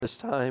this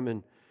time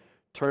and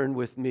turn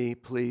with me,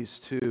 please,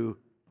 to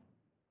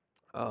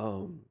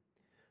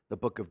the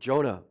book of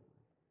Jonah.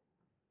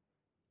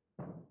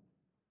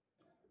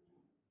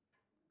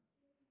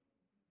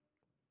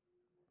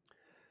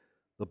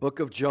 The book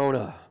of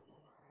Jonah.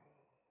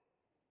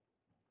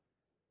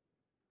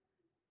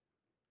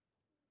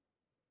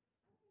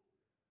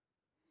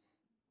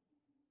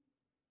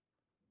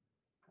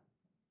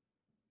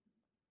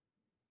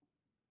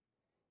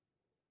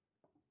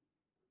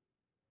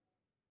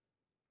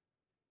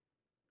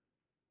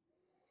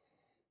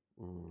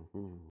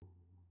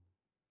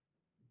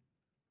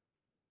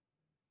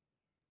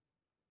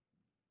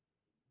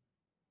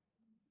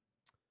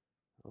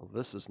 Well,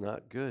 this is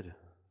not good.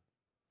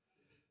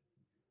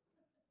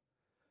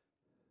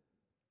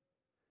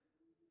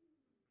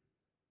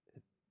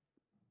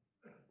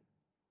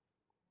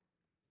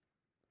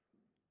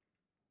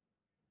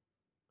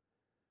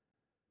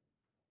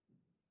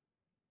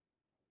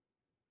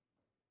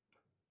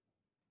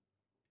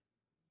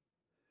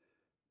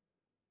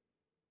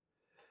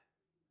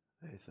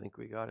 I think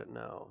we got it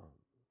now.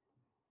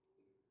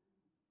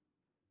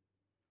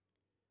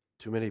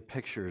 Too many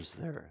pictures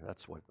there.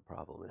 That's what the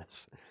problem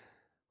is.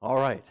 All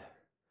right.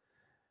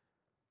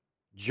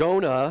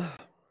 Jonah.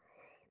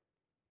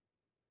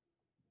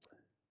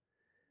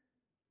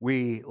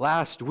 We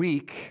last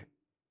week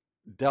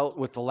dealt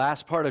with the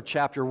last part of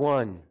chapter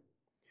 1,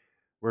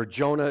 where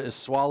Jonah is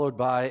swallowed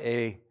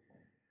by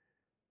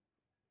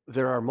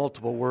there are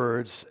multiple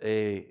words,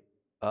 a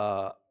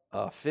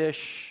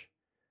fish.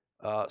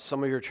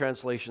 Some of your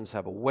translations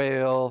have a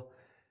whale.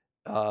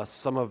 A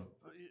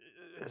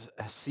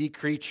sea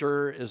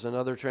creature is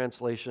another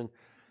translation.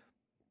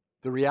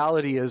 The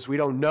reality is we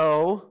don't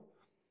know,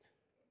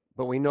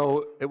 but we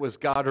know it was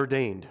God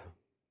ordained.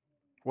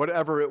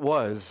 Whatever it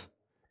was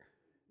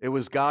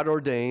God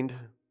ordained.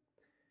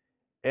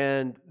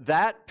 And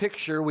that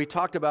picture we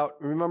talked about,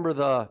 remember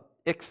the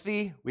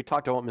ichthy? We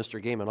talked about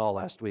Mr. Gaiman all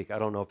last week. I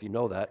don't know if you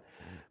know that,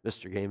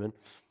 Mr. Gaiman.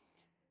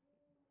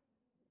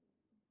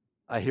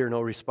 I hear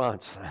no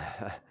response.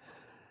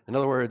 In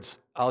other words,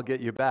 I'll get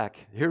you back.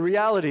 Your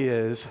reality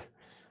is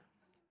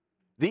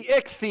the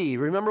ichthy.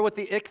 Remember what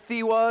the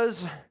ichthy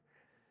was?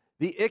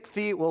 The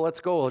ichthy, well, let's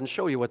go and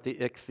show you what the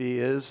ichthy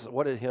is.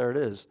 Here it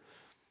is.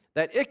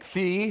 That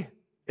ichthy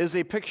is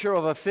a picture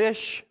of a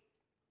fish.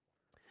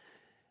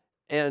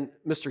 And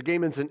Mr.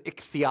 Gaiman's an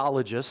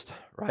ichthyologist,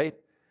 right?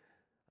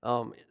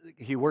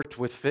 He worked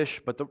with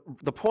fish. But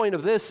the point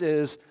of this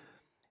is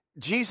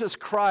Jesus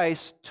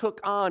Christ took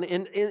on,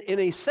 in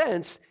a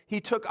sense, he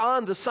took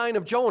on the sign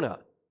of Jonah.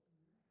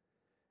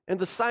 And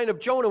the sign of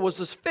Jonah was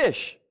this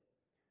fish.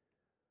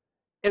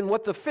 And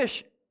what the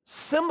fish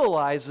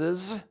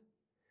symbolizes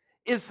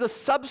is the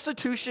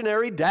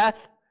substitutionary death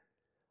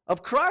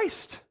of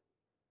Christ.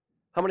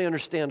 How many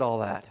understand all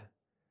that?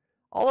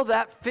 All of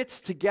that fits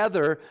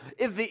together.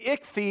 If the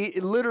ichthy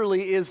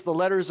literally is the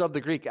letters of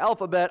the Greek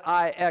alphabet,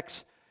 I,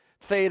 X,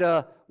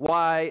 theta,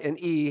 Y, and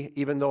E,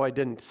 even though I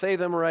didn't say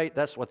them right.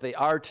 That's what they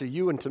are to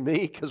you and to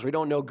me because we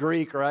don't know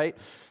Greek, right?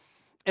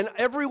 And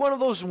every one of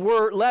those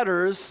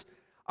letters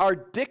are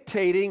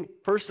dictating,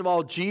 first of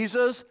all,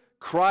 Jesus,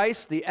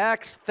 Christ, the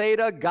X,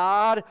 theta,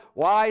 God,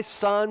 Y,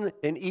 Son,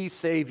 and E,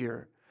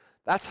 Savior.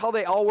 That's how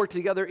they all work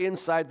together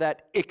inside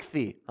that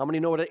ichthy. How many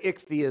know what an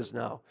ichthy is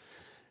now?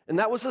 And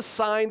that was a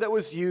sign that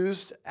was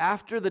used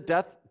after the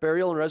death,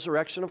 burial, and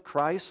resurrection of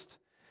Christ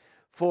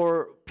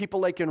for people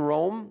like in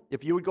Rome.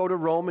 If you would go to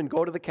Rome and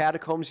go to the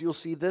catacombs, you'll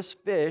see this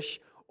fish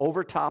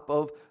over top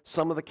of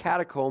some of the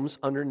catacombs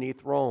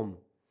underneath Rome.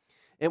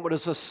 And it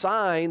was a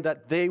sign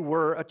that they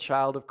were a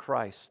child of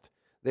Christ.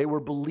 They were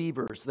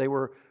believers. They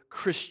were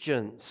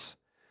Christians.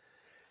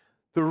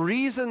 The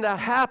reason that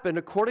happened,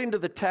 according to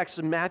the text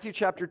in Matthew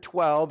chapter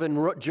 12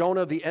 and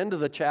Jonah, the end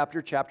of the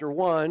chapter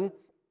 1,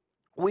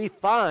 we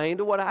find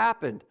what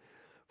happened.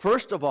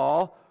 First of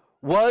all,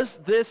 was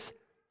this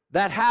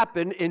that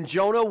happened in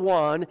Jonah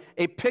 1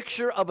 a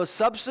picture of a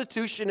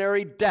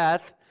substitutionary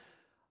death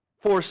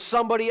for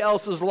somebody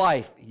else's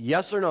life?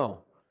 Yes or no?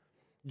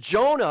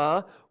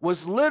 Jonah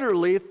was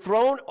literally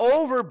thrown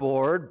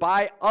overboard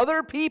by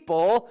other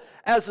people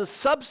as a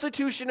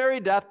substitutionary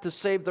death to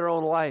save their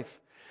own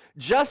life.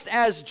 Just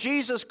as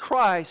Jesus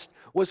Christ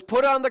was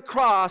put on the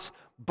cross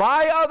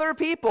by other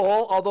people,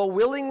 although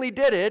willingly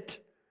did it,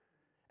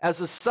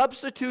 as a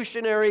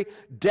substitutionary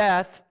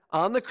death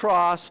on the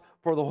cross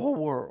for the whole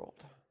world.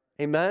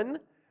 Amen?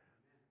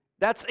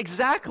 That's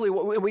exactly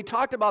what we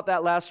talked about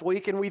that last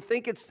week, and we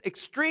think it's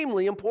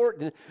extremely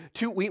important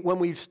when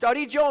we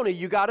study Jonah,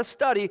 you got to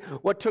study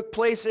what took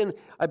place in,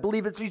 I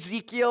believe it's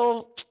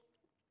Ezekiel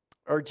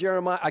or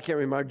Jeremiah, I can't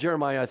remember,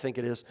 Jeremiah I think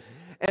it is.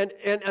 And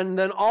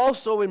then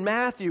also in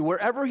Matthew,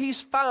 wherever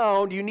he's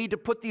found, you need to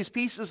put these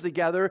pieces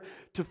together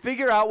to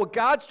figure out what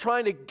God's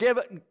trying to give,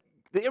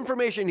 the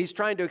information he's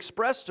trying to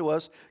express to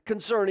us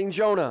concerning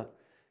Jonah.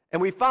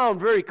 And we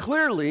found very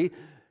clearly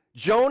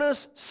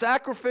Jonah's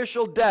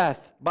sacrificial death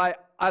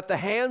at the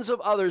hands of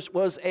others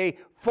was a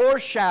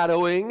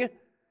foreshadowing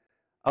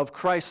of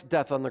Christ's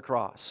death on the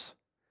cross.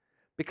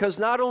 Because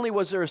not only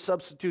was there a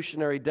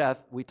substitutionary death,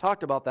 we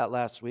talked about that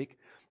last week,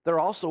 there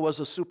also was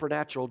a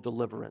supernatural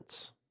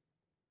deliverance.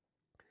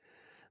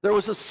 There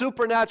was a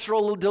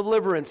supernatural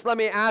deliverance. Let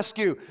me ask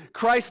you,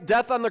 Christ's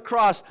death on the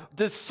cross,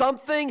 did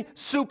something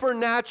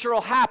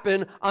supernatural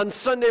happen on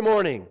Sunday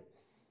morning?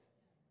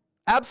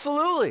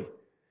 Absolutely.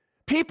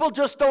 People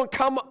just don't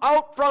come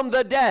out from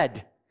the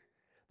dead.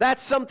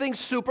 That's something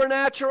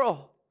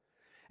supernatural.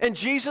 And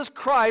Jesus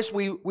Christ,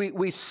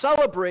 we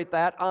celebrate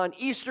that on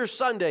Easter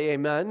Sunday,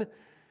 amen,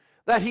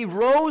 that he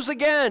rose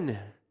again.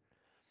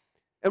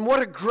 And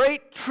what a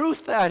great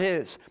truth that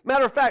is.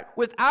 Matter of fact,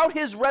 without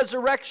his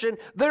resurrection,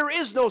 there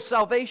is no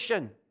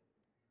salvation.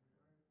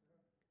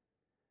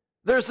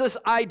 There's this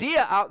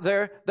idea out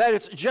there that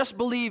it's just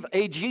believe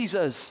a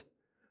Jesus.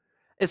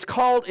 It's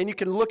called, and you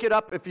can look it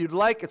up if you'd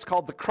like, it's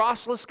called the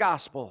crossless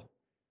gospel.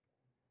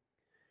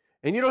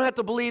 And you don't have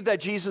to believe that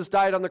Jesus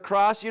died on the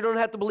cross. You don't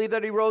have to believe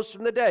that he rose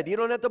from the dead. You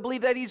don't have to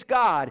believe that he's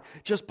God.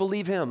 Just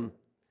believe him.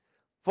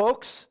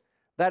 Folks,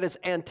 that is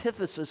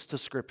antithesis to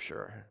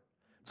Scripture.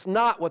 It's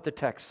not what the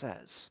text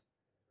says.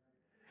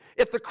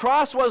 If the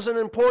cross wasn't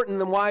important,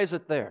 then why is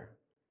it there?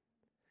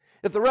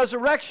 If the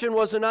resurrection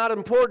was not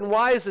important,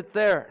 why is it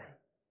there?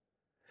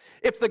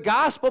 If the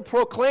gospel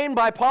proclaimed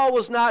by Paul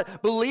was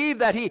not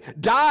believed that he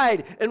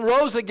died and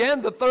rose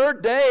again the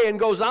third day and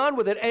goes on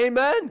with it,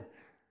 amen?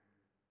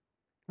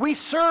 We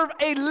serve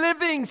a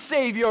living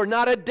Savior,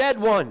 not a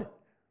dead one.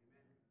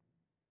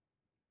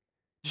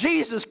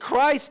 Jesus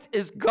Christ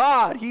is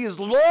God. He is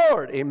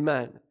Lord,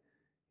 amen.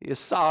 He is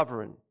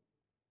sovereign.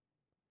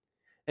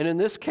 And in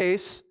this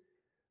case,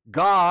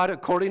 God,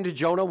 according to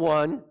Jonah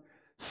 1,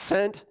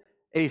 sent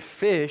a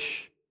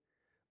fish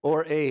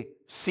or a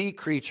sea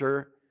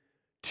creature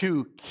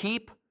to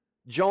keep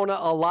Jonah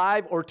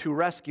alive or to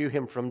rescue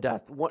him from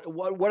death,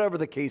 whatever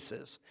the case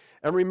is.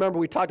 And remember,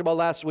 we talked about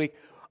last week,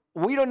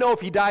 we don't know if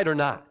he died or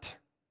not.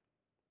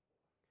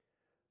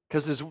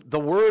 Because the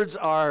words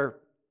are,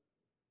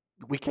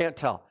 we can't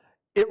tell.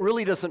 It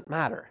really doesn't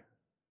matter.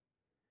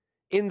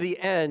 In the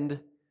end,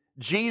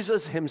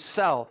 Jesus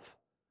himself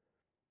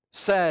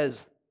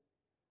says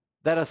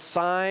that a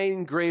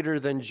sign greater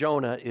than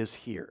Jonah is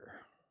here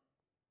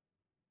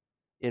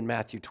in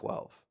Matthew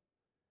 12.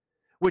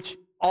 Which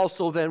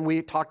also then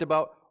we talked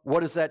about,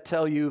 what does that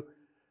tell you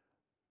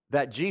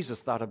that Jesus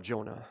thought of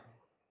Jonah?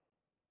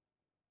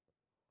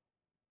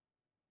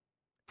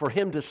 For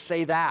him to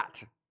say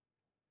that,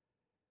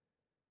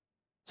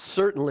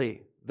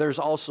 certainly there's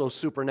also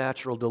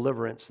supernatural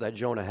deliverance that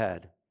Jonah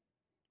had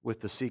with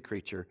the sea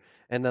creature.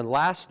 And then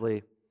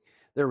lastly,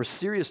 there were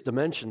serious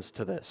dimensions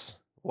to this.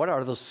 What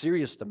are those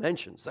serious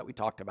dimensions that we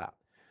talked about?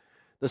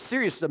 The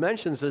serious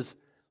dimensions is,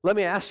 let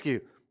me ask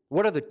you,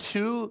 what are the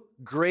two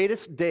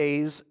greatest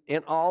days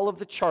in all of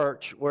the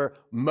church where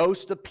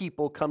most of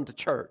people come to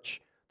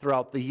church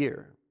throughout the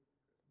year?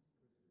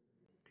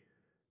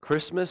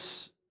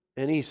 Christmas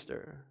and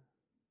Easter.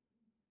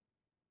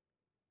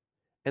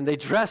 And they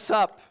dress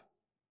up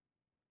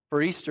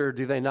for Easter,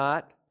 do they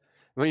not?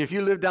 I mean, if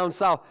you live down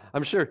south,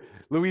 I'm sure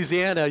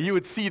Louisiana, you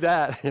would see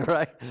that,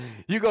 right?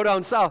 You go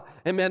down south,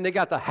 and man, they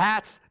got the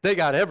hats, they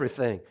got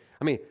everything.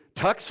 I mean,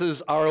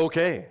 tuxes are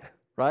okay,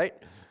 right?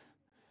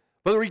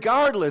 But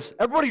regardless,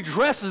 everybody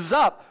dresses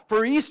up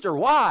for Easter.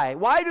 Why?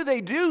 Why do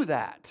they do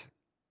that?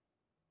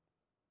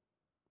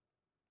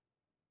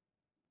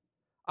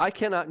 I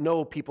cannot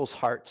know people's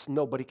hearts.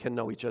 Nobody can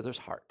know each other's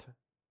heart.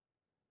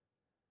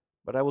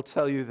 But I will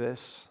tell you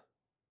this.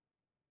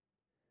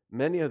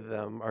 Many of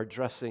them are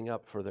dressing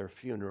up for their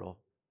funeral.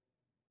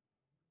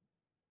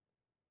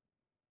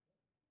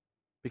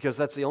 Because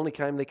that's the only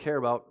time they care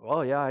about,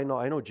 oh yeah, I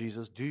know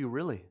Jesus. Do you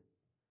really?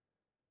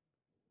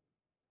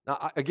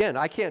 Now, again,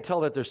 I can't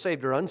tell that they're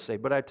saved or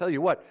unsaved, but I tell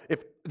you what,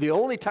 if the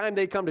only time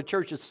they come to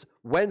church is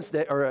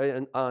Wednesday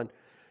or on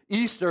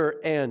Easter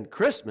and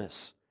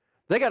Christmas,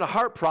 they got a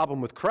heart problem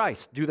with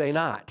Christ, do they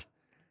not?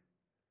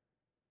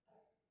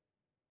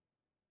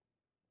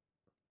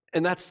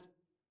 And that's,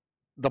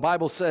 the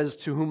Bible says,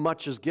 to whom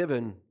much is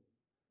given,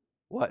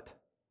 what?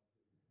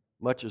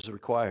 Much is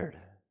required.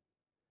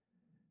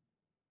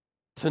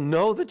 To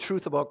know the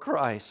truth about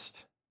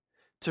Christ,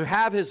 to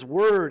have his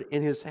word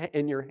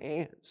in your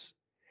hands,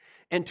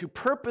 and to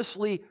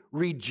purposely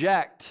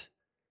reject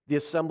the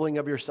assembling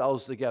of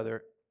yourselves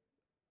together.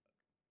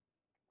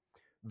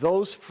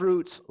 Those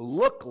fruits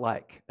look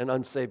like an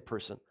unsaved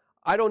person.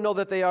 I don't know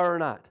that they are or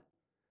not.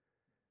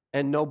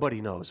 And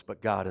nobody knows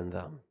but God and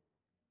them.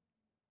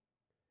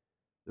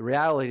 The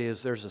reality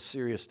is there's a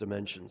serious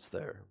dimensions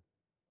there.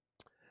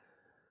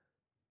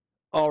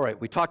 All right,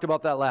 we talked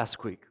about that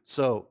last week.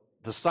 So,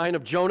 the sign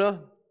of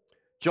Jonah.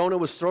 Jonah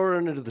was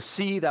thrown into the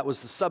sea. That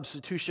was the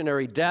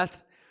substitutionary death.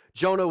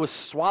 Jonah was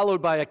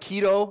swallowed by a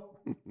keto.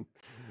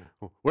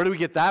 Where do we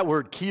get that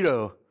word,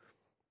 keto?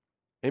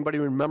 Anybody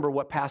remember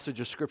what passage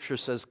of Scripture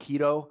says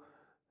keto?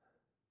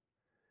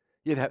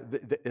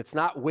 It's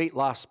not weight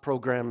loss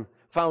program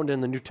found in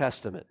the New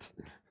Testament.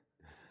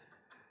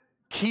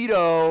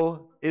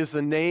 Keto is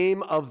the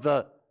name of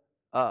the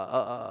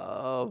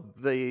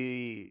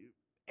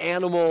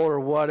animal or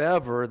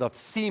whatever, the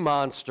sea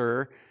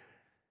monster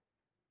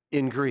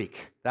in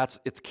Greek.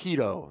 It's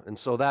keto, and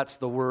so that's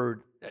the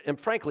word. And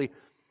frankly,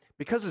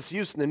 because it's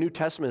used in the New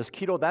Testament as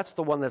keto, that's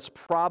the one that's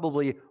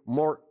probably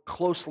more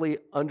closely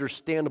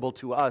understandable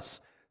to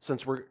us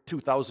since we're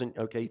 2,000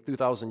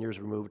 years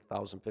removed,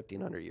 1,000,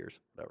 1,500 years,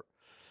 whatever.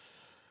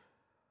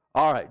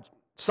 All right,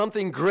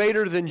 something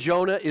greater than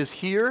Jonah is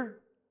here.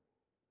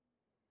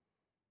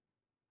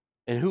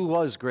 And who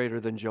was greater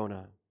than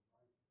Jonah?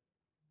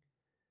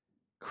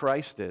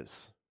 Christ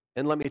is.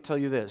 And let me tell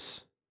you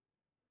this,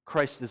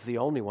 Christ is the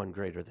only one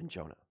greater than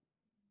Jonah.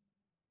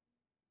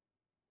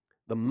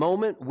 The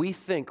moment we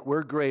think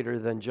we're greater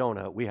than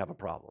Jonah, we have a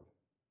problem.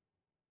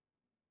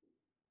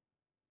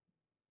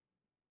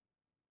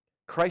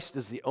 Christ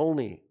is the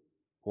only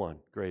one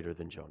greater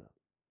than Jonah.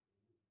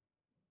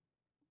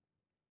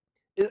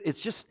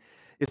 It's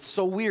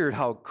so weird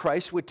how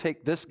Christ would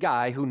take this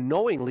guy who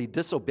knowingly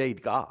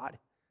disobeyed God,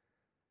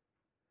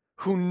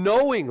 who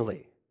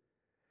knowingly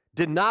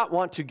did not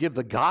want to give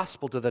the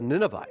gospel to the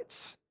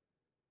Ninevites,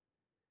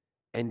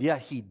 and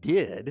yet he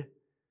did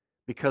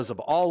because of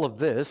all of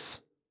this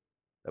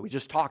that we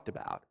just talked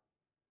about.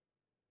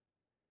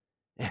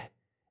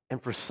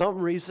 And for some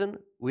reason,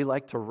 we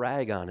like to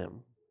rag on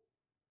him.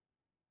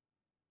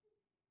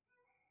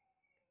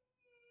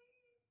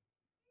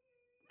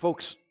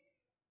 Folks,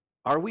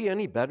 are we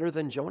any better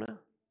than Jonah?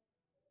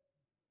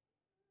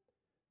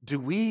 Do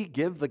we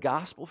give the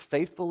gospel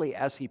faithfully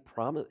as he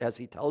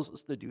tells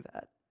us to do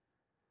that?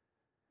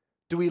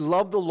 Do we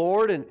love the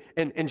Lord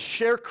and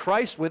share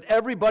Christ with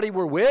everybody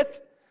we're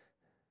with?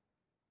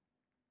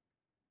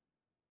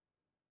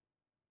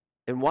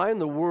 And why in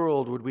the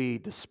world would we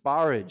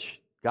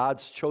disparage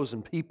God's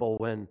chosen people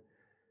when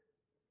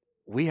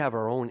we have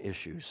our own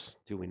issues,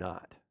 do we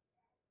not?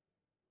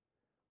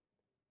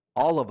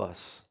 All of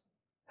us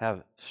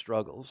have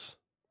struggles.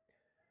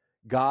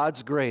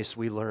 God's grace,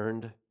 we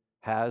learned,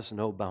 has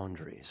no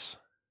boundaries.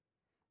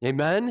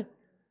 Amen?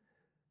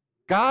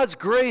 God's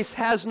grace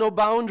has no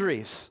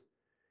boundaries.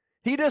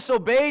 He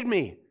disobeyed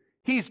me.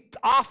 He's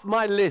off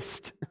my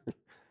list.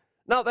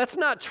 Now, that's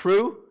not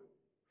true.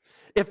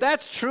 If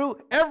that's true,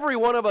 every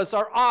one of us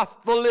are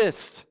off the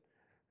list.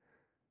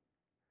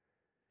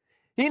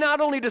 He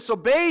not only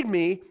disobeyed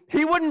me,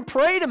 he wouldn't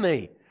pray to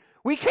me.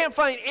 We can't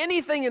find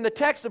anything in the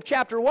text of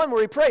chapter 1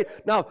 where he prayed.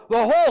 Now,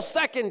 the whole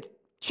second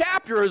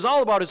chapter is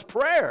all about his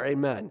prayer.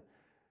 Amen.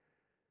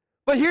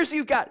 But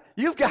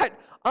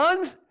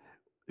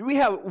we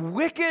have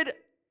wicked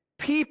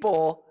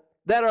people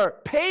that are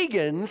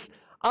pagans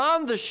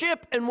on the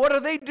ship, and what are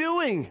they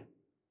doing?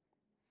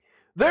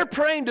 They're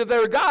praying to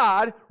their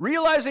God,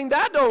 realizing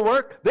that don't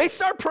work. They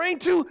start praying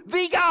to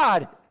the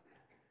God.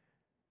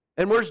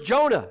 And where's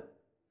Jonah?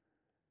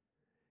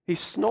 He's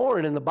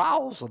snoring in the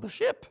bowels of the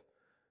ship.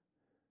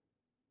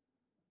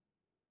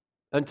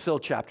 Until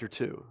chapter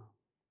 2.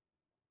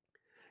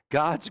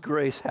 God's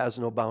grace has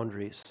no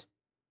boundaries.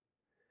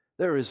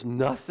 There is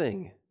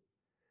nothing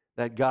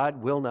that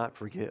God will not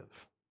forgive,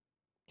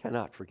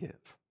 cannot forgive.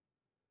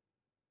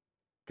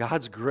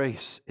 God's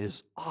grace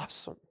is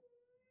awesome.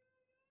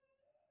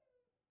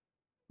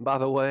 By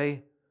the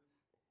way,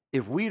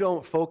 if we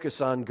don't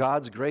focus on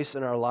God's grace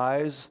in our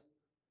lives,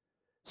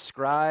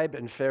 scribe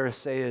and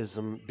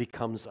Pharisaism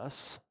becomes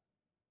us.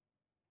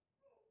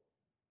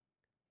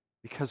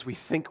 Because we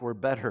think we're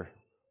better.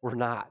 We're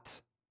not.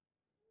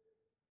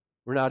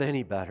 We're not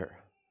any better.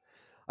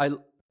 I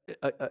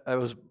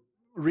was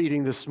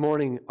reading this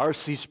morning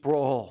R.C.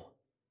 Sproul.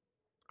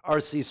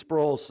 R.C.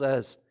 Sproul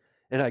says,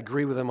 and I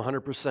agree with him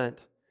 100%,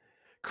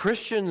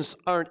 Christians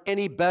aren't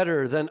any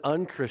better than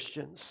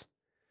unchristians.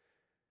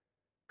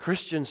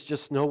 Christians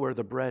just know where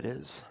the bread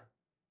is.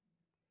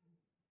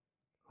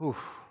 Whew.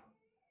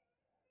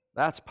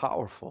 That's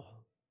powerful.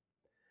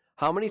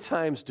 How many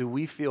times do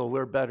we feel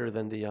we're better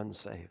than the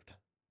unsaved?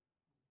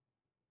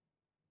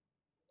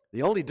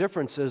 The only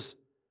difference is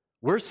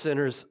we're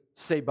sinners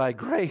saved by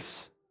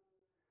grace.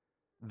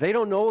 They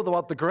don't know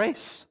about the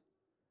grace.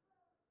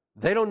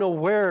 They don't know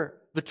where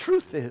the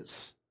truth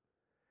is.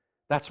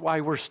 That's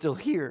why we're still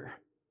here,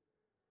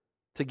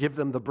 to give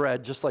them the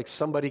bread, just like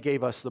somebody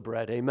gave us the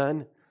bread.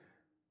 Amen?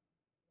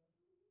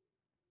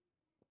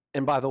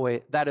 And by the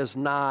way, that is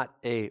not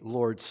a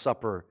Lord's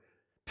Supper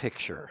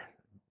picture.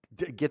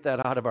 Get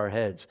that out of our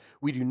heads.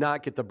 We do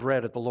not get the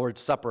bread at the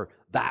Lord's Supper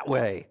that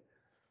way.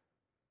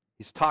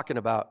 He's talking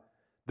about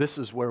this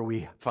is where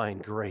we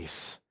find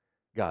grace,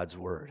 God's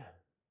Word.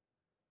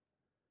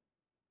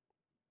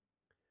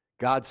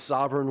 God's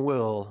sovereign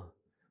will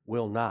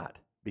not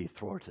be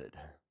thwarted.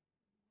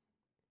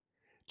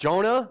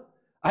 Jonah,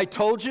 I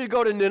told you to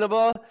go to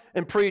Nineveh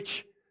and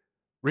preach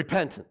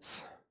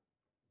repentance.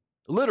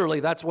 Literally,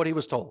 that's what he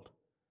was told.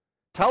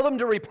 Tell them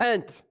to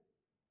repent.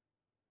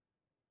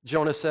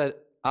 Jonah said,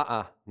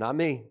 not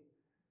me.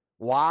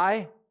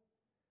 Why?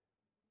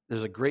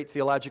 There's a great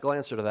theological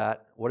answer to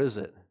that. What is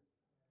it?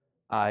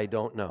 I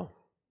don't know.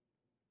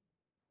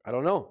 I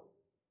don't know.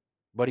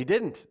 But he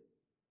didn't.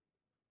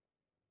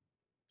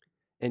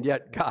 And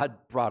yet God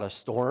brought a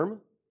storm.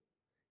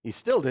 He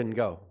still didn't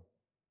go.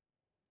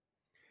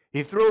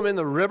 He threw him in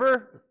the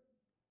river,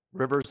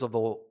 rivers of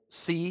the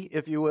sea,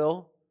 if you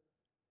will.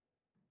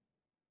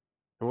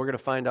 And we're going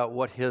to find out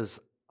what his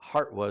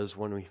heart was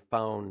when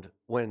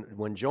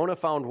when Jonah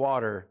found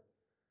water,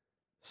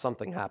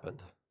 something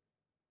happened.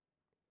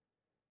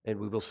 And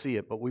we will see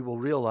it, but we will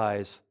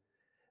realize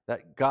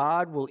that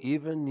God will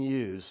even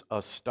use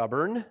a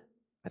stubborn,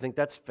 I think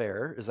that's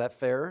fair. Is that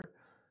fair?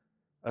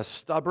 A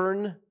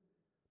stubborn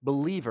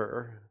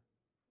believer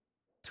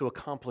to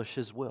accomplish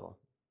his will.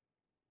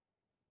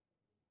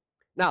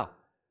 Now,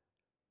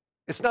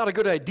 it's not a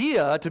good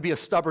idea to be a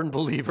stubborn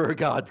believer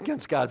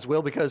against God's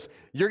will, because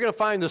you're going to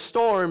find the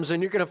storms,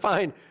 and you're going to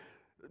find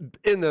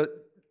in the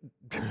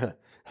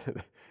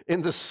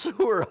in the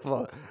sewer of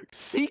a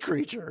sea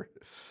creature.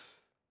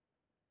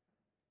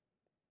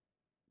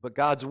 But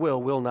God's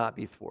will not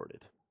be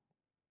thwarted.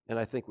 And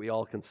I think we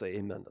all can say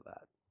amen to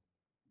that.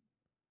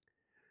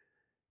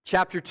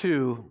 Chapter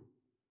 2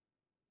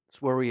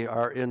 is where we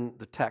are in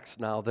the text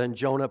now. Then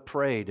Jonah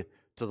prayed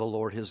to the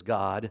Lord his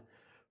God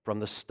from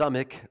the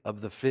stomach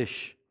of the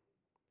fish.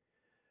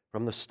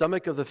 From the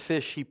stomach of the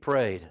fish he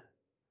prayed.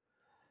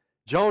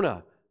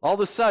 Jonah, all of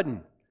a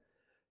sudden,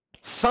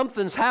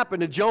 something's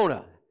happened to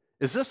Jonah.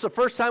 Is this the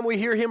first time we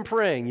hear him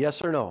praying?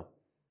 Yes or no?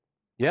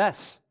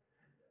 Yes.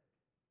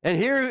 And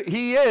here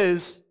he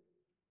is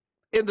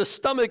in the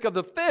stomach of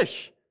the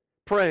fish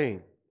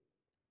praying.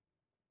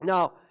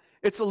 Now,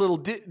 it's a little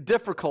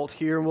difficult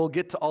here, and we'll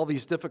get to all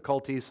these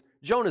difficulties.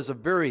 Jonah is a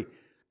very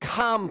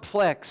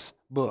complex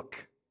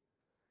book.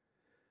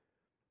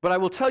 But I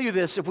will tell you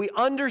this,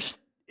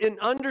 in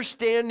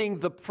understanding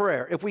the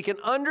prayer, if we can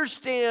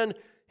understand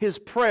his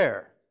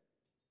prayer,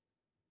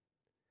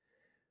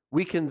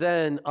 we can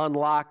then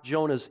unlock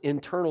Jonah's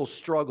internal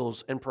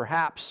struggles and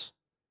perhaps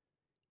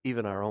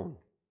even our own.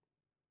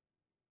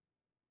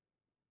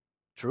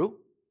 True?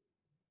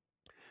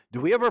 Do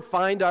we ever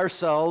find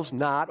ourselves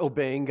not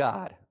obeying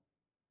God?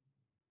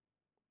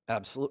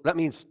 Absolutely. That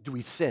means, do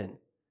we sin?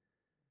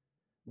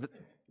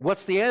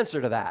 What's the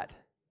answer to that?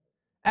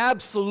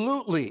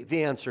 Absolutely,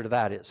 the answer to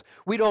that is.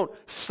 We don't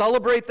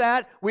celebrate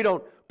that. We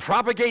don't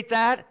propagate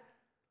that.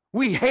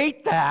 We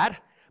hate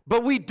that,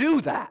 but we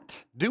do that.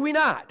 Do we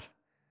not?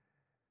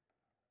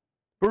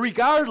 But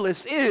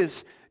regardless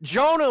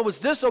Jonah was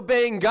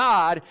disobeying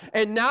God,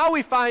 and now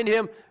we find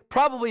him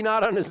probably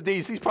not on his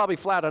knees. He's probably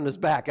flat on his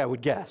back, I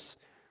would guess.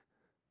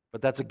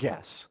 But that's a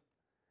guess.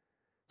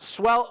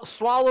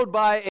 Swallowed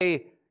by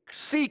a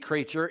sea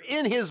creature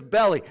in his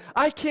belly.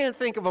 I can't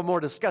think of a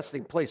more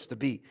disgusting place to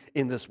be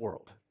in this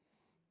world.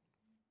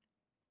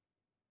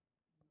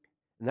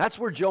 And that's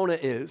where Jonah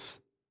is.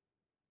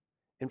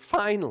 And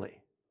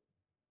finally,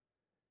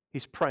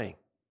 he's praying.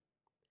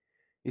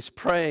 He's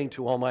praying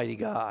to Almighty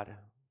God.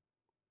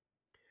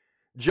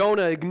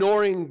 Jonah,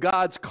 ignoring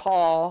God's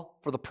call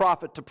for the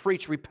prophet to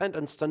preach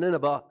repentance to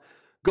Nineveh,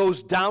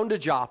 goes down to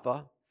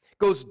Joppa,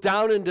 goes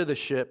down into the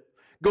ship,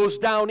 goes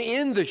down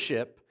in the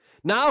ship.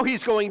 Now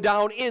he's going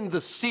down in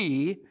the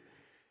sea,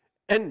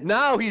 and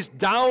now he's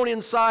down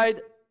inside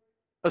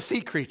a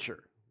sea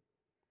creature.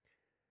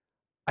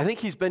 I think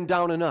he's been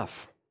down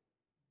enough.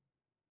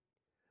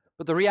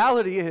 But the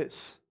reality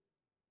is,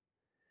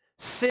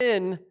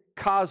 sin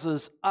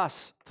causes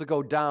us to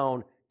go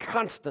down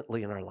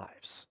constantly in our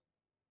lives.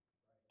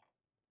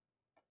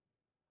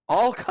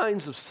 All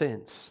kinds of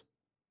sins.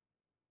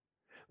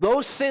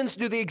 Those sins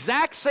do the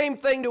exact same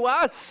thing to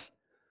us.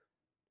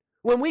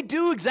 When we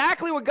do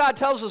exactly what God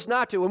tells us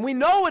not to, and we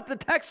know what the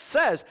text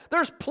says,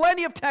 there's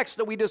plenty of texts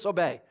that we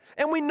disobey,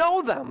 and we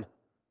know them.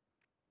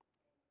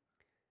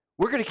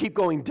 We're going to keep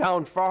going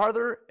down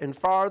farther and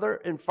farther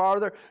and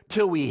farther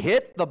till we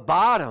hit the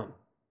bottom.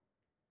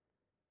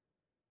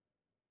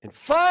 And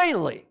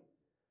finally,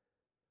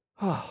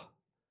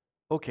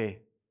 okay,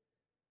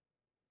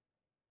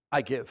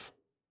 I give.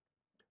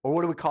 Or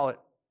what do we call it?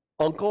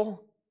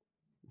 Uncle?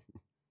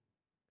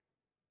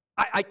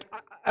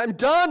 I'm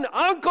done.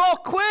 Uncle,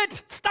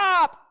 quit.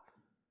 Stop.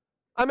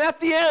 I'm at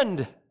the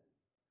end.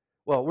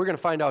 Well, we're going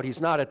to find out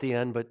he's not at the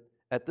end, but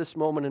at this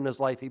moment in his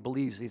life, he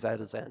believes he's at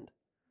his end.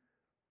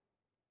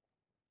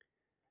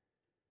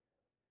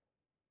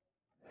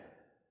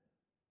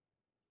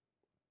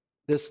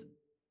 This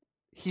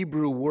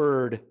Hebrew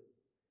word,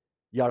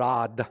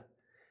 yarad,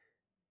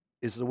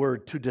 is the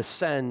word to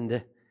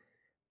descend.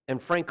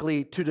 And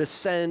frankly, to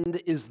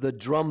descend is the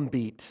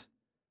drumbeat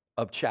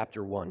of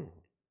chapter 1.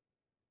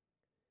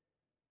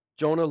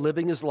 Jonah,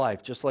 living his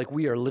life just like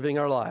we are living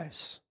our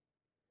lives,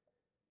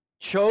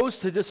 chose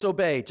to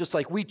disobey just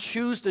like we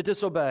choose to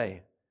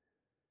disobey.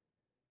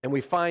 And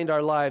we find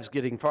our lives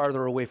getting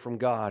farther away from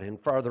God, and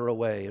farther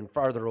away and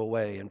farther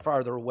away and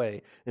farther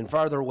away and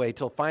farther away,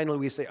 till finally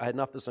we say,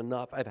 enough is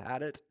enough, I've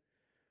had it.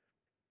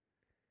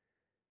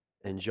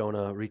 And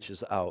Jonah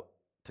reaches out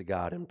to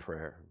God in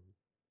prayer.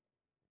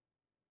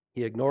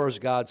 He ignores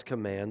God's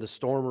command, the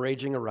storm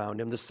raging around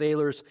him, the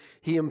sailors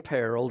he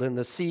imperiled, and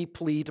the sea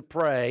plea to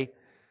pray,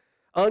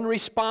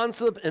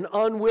 unresponsive and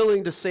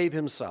unwilling to save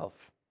himself.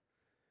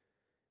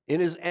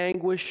 In his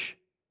anguish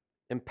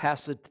and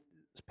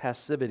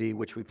passivity,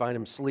 which we find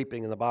him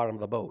sleeping in the bottom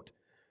of the boat,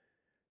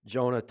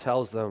 Jonah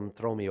tells them,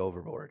 throw me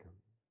overboard.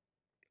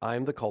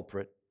 I'm the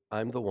culprit.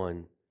 I'm the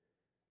one.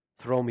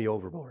 Throw me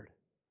overboard.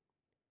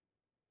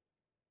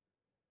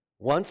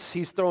 Once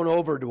he's thrown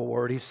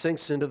overboard, he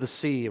sinks into the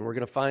sea, and we're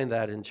going to find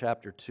that in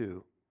chapter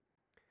 2.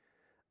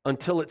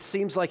 Until it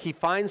seems like he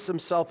finds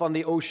himself on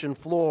the ocean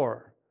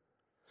floor.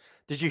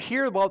 Did you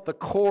hear about the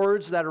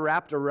cords that are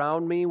wrapped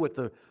around me with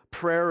the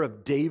prayer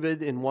of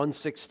David in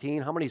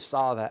 116? How many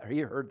saw that? Or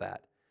you heard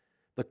that?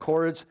 The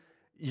cords.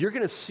 You're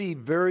going to see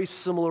very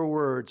similar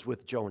words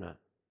with Jonah.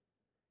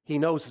 He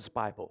knows his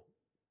Bible.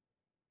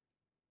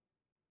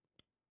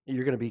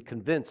 You're going to be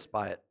convinced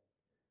by it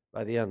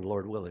by the end,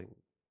 Lord willing.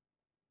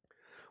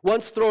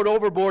 Once thrown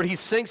overboard, he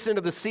sinks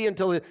into the sea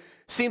until it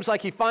seems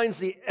like he finds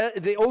the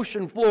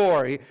ocean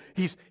floor.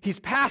 He's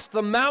past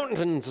the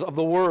mountains of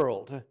the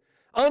world,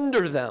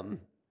 under them.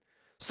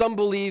 Some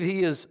believe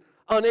he is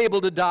unable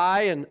to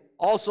die and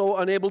also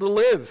unable to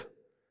live.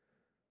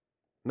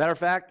 Matter of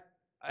fact,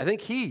 I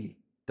think he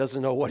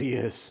doesn't know what he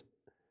is.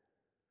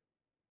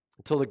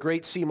 Until the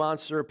great sea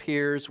monster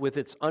appears with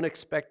its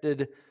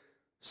unexpected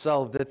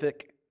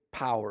salvific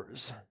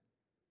powers.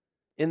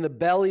 In the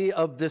belly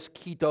of this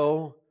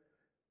Keto,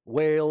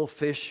 whale,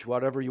 fish,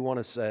 whatever you want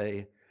to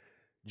say,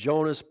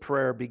 Jonah's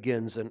prayer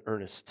begins in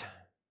earnest.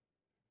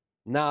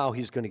 Now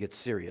he's going to get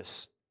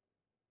serious.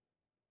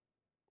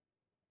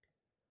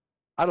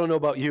 I don't know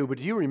about you, but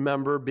do you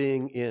remember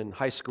being in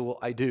high school?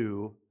 I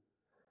do.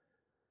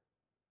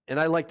 And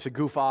I like to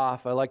goof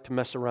off. I like to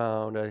mess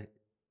around.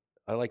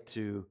 I like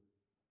to...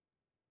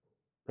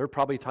 There are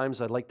probably times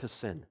I'd like to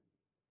sin.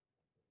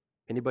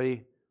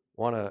 Anybody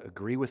want to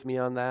agree with me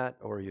on that,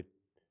 or are you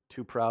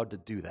too proud to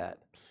do that?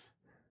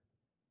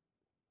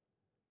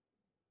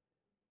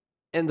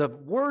 And the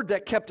word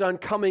that kept on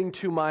coming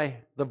to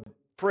the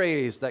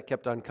phrase that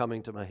kept on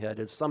coming to my head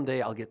is,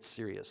 someday I'll get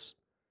serious.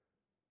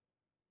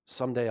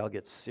 Someday I'll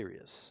get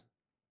serious.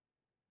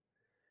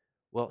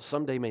 Well,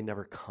 someday may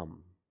never come,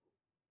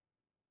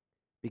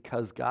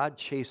 because God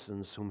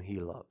chastens whom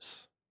he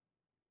loves.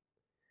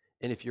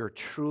 And if you're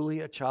truly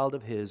a child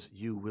of his,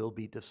 you will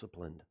be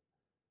disciplined.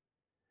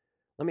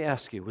 Let me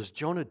ask you, was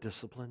Jonah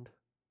disciplined?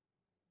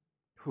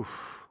 Whew.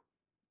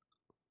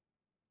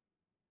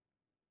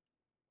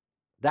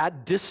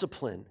 That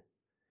discipline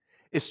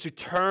is to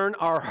turn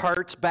our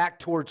hearts back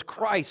towards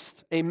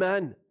Christ.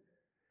 Amen.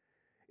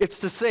 It's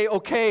to say,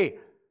 okay,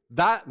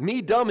 that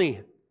me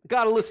dummy,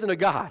 got to listen to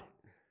God.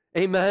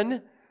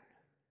 Amen.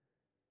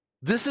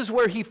 This is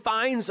where he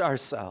finds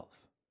ourselves.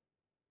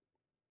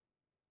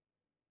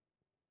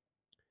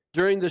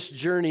 During this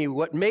journey,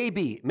 what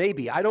maybe,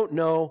 I don't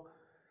know,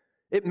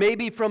 it may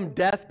be from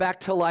death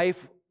back to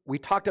life. We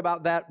talked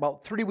about that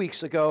about 3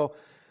 weeks ago.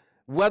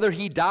 Whether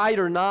he died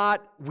or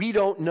not, we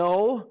don't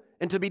know.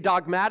 And to be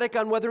dogmatic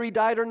on whether he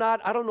died or not,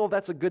 I don't know if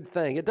that's a good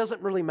thing. It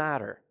doesn't really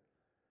matter.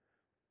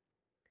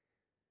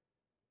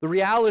 The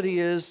reality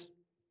is,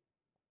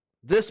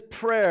 this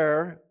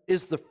prayer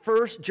is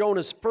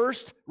Jonah's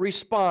first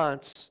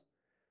response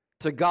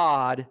to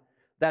God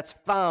that's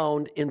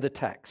found in the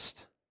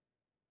text.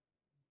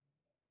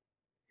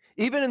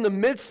 Even in the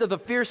midst of the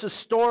fiercest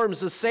storms,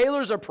 the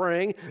sailors are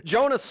praying.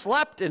 Jonah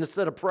slept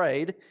instead of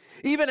prayed.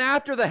 Even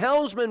after the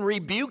helmsman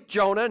rebuked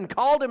Jonah and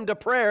called him to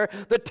prayer,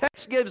 the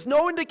text gives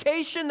no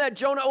indication that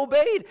Jonah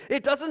obeyed.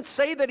 It doesn't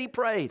say that he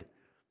prayed.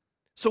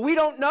 So we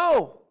don't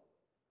know.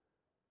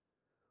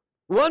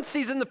 Once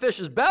he's in the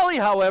fish's belly,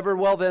 however,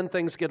 well, then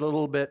things get a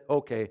little bit,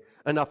 okay,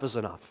 enough is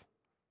enough.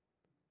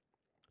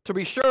 To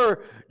be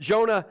sure,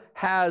 Jonah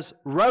has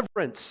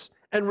reverence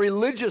and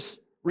religious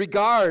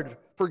regard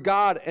for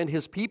God and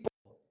his people.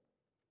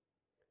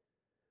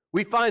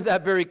 We find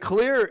that very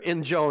clear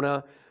in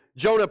Jonah.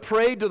 Jonah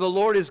prayed to the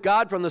Lord his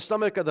God from the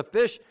stomach of the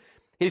fish.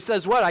 He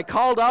says, what? I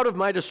called out of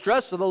my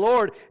distress to the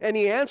Lord, and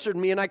he answered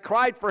me, and I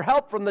cried for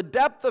help from the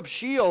depth of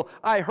Sheol.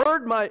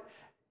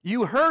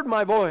 You heard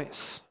my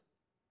voice.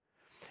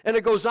 And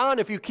it goes on,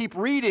 if you keep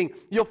reading,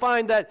 you'll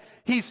find that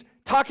he's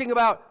talking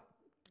about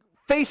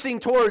facing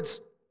towards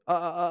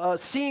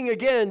seeing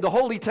again the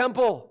holy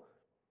temple.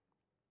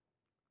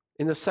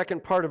 In the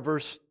second part of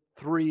verse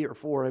 3 or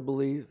 4, I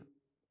believe.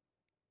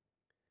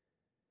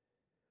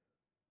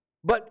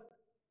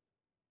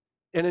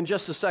 And in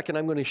just a second,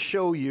 I'm going to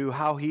show you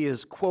how he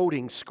is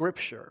quoting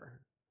Scripture.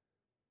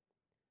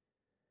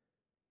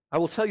 I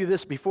will tell you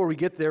this before we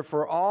get there.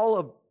 For all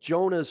of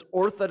Jonah's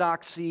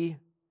orthodoxy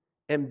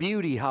and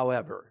beauty,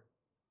 however,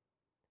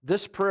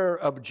 this prayer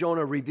of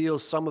Jonah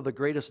reveals some of the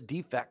greatest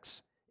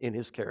defects in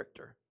his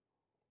character.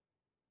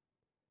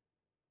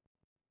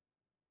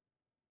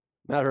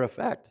 Matter of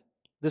fact,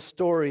 this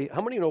story,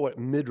 how many know what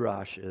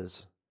midrash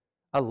is?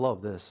 I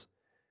love this.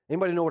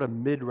 Anybody know what a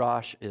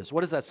midrash is?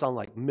 What does that sound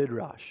like,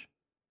 midrash?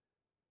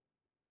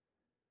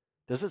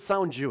 Does it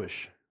sound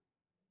Jewish?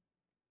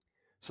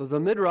 So the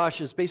midrash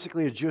is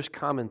basically a Jewish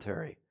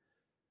commentary.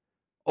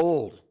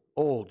 Old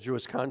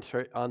Jewish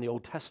commentary on the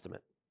Old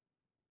Testament.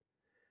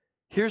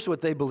 Here's what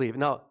they believe.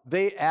 Now,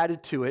 they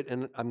added to it,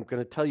 and I'm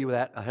going to tell you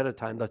that ahead of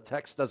time. The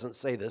text doesn't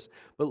say this,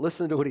 but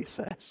listen to what he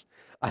says.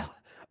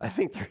 I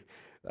think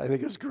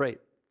it's great.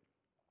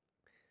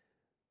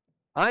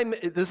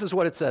 This is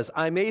what it says.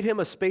 I made him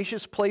a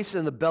spacious place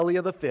in the belly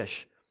of the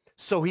fish,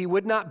 so he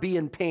would not be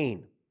in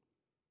pain,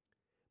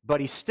 but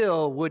he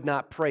still would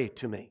not pray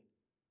to me.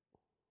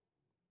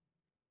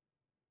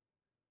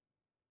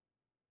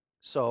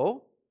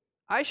 So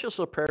I shall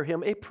prepare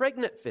him a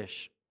pregnant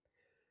fish,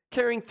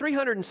 carrying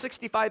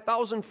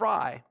 365,000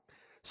 fry,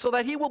 so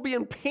that he will be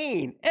in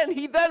pain, and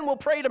he then will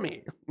pray to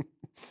me.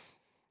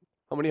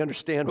 How many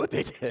understand what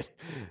they did?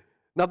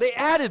 Now, they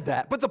added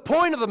that, but the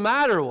point of the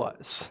matter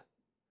was,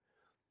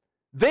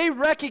 they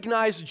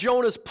recognized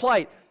Jonah's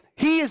plight.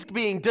 He is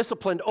being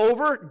disciplined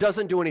over,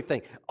 doesn't do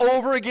anything.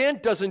 Over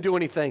again, doesn't do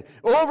anything.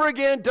 Over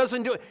again,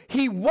 doesn't do it.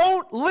 He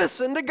won't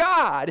listen to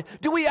God.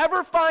 Do we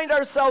ever find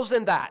ourselves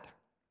in that?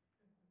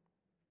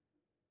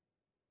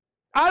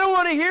 I don't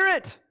want to hear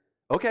it.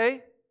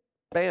 Okay,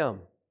 bam,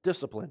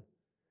 discipline.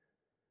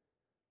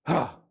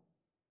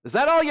 Is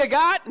that all you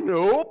got?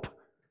 Nope.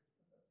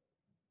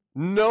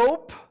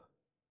 Nope.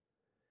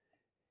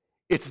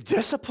 It's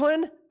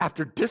discipline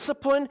after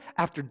discipline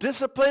after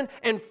discipline,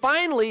 and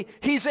finally,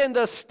 he's in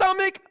the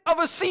stomach of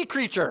a sea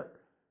creature.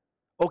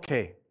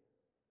 Okay,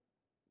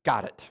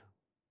 got it.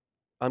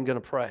 I'm going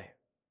to pray.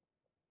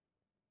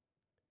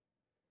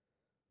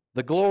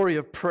 The glory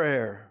of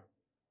prayer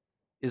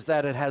is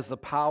that it has the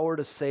power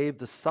to save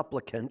the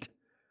supplicant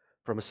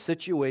from a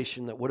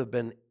situation that would have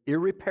been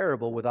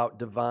irreparable without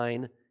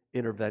divine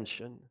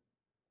intervention.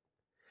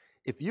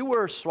 If you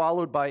were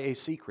swallowed by a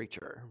sea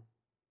creature,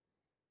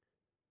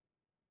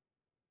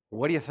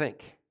 what do you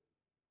think?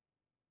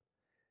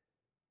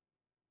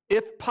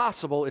 If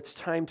possible, it's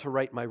time to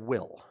write my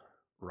will,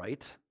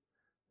 right?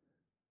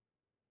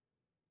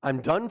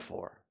 I'm done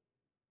for.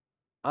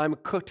 I'm a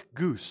cooked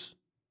goose.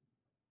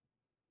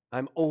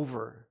 I'm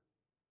over.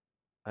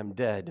 I'm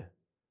dead.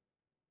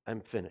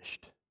 I'm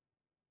finished.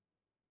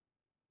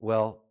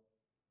 Well,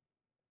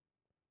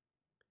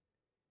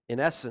 in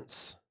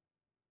essence,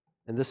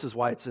 and this is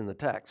why it's in the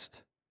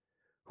text,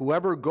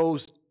 whoever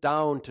goes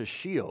down to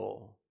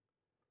Sheol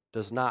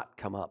does not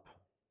come up.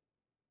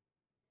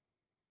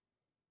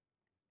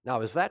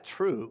 Now, is that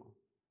true?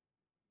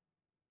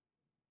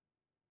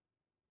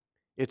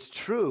 It's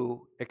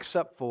true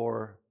except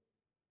for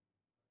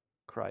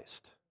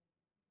Christ.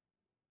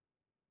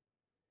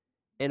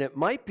 And it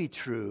might be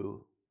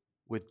true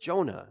with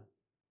Jonah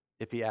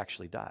if he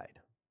actually died.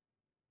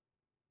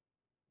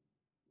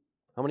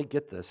 How many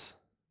get this?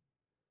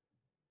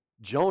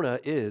 Jonah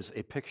is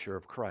a picture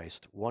of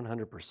Christ,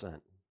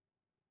 100%,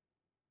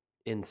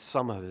 in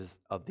some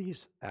of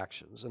these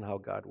actions and how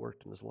God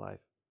worked in his life.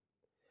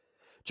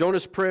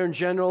 Jonah's prayer in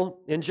general,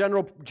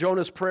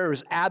 Jonah's prayer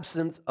is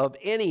absent of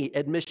any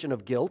admission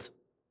of guilt.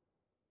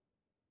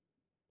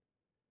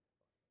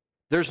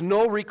 There's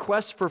no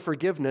request for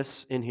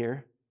forgiveness in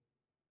here,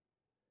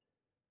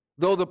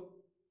 though the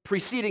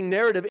preceding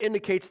narrative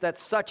indicates that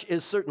such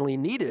is certainly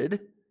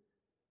needed.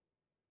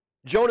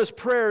 Jonah's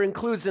prayer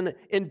includes an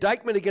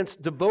indictment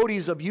against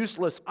devotees of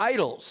useless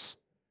idols.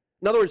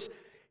 In other words,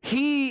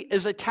 he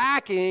is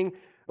attacking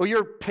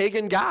your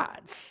pagan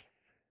gods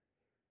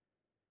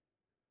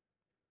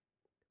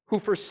who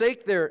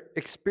forsake their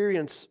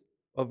experience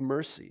of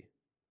mercy,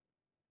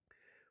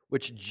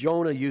 which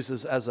Jonah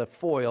uses as a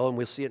foil, and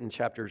we'll see it in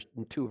chapter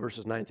 2,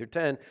 verses 9 through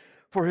 10,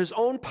 for his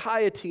own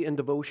piety and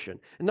devotion.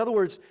 In other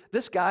words,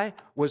 this guy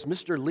was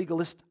Mr.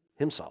 Legalist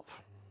himself.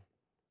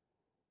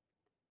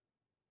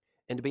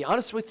 And to be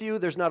honest with you,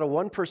 there's not a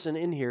one person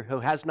in here who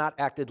has not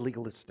acted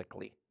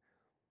legalistically.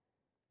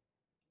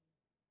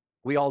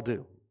 We all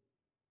do.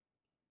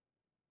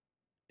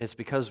 It's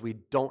because we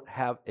don't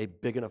have a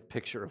big enough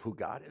picture of who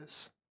God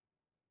is.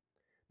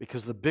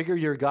 Because the bigger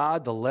your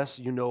God, the less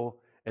you know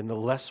and the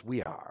less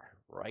we are,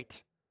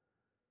 right?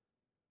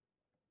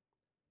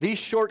 These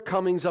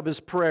shortcomings of his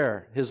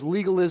prayer, his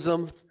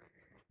legalism,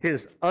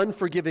 his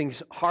unforgiving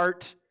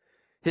heart,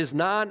 his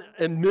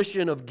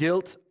non-admission of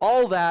guilt,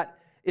 all that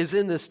is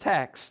in this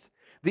text.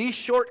 These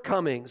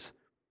shortcomings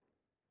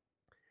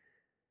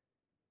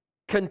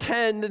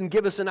contend and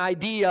give us an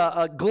idea,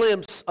 a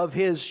glimpse of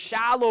his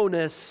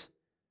shallowness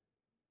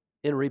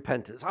in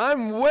repentance.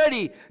 I'm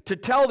ready to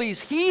tell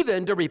these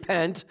heathen to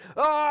repent.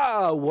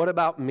 What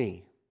about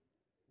me?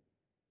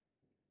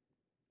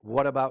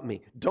 What about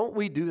me? Don't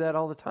we do that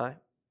all the time?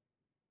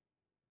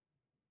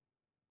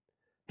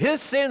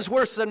 His sin's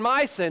worse than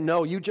my sin.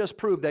 No, you just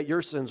proved that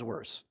your sin's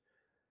worse,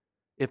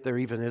 if there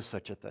even is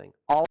such a thing.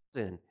 All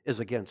sin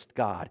is against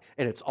God,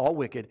 and it's all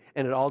wicked,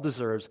 and it all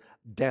deserves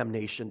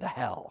damnation to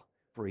hell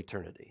for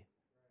eternity.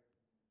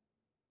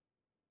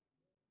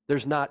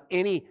 There's not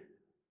any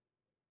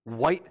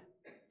white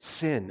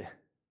sin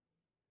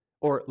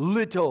or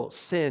little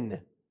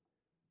sin.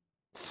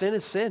 Sin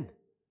is sin.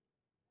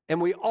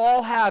 And we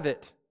all have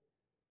it.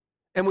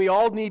 And we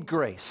all need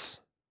grace.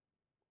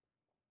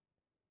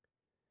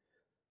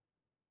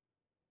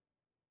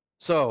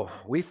 So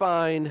we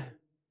find,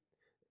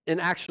 and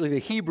actually the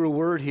Hebrew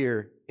word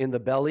here in the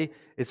belly,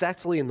 it's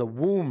actually in the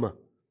womb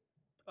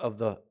of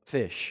the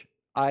fish,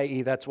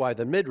 i.e. that's why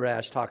the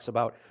Midrash talks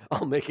about,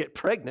 I'll make it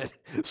pregnant,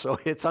 so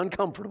it's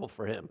uncomfortable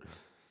for him.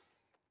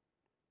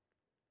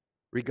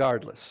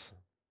 regardless.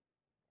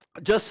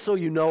 Just so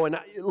you know, and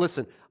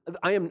listen,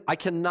 I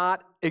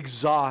cannot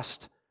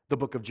exhaust the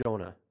book of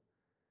Jonah.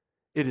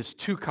 It is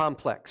too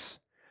complex.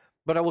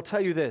 But I will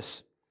tell you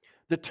this.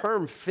 The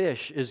term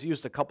fish is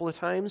used a couple of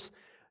times.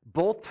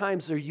 Both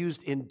times they're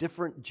used in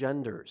different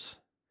genders.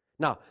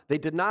 Now,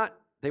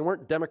 they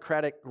weren't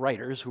Democratic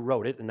writers who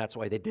wrote it, and that's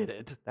why they did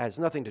it. That has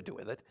nothing to do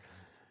with it.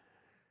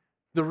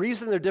 The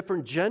reason they're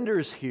different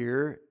genders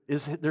here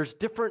is there's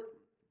different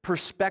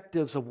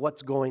perspectives of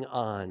what's going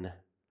on.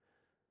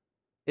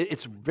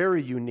 It's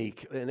very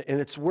unique, and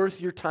it's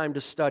worth your time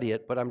to study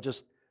it, but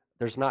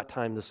there's not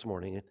time this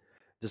morning.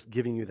 Just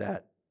giving you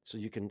that so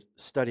you can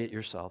study it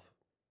yourself.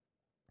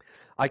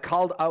 I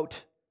called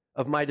out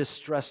of my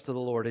distress to the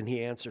Lord, and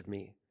he answered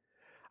me.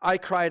 I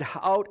cried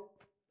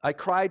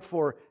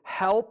for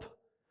help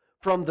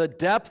from the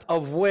depth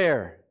of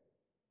where?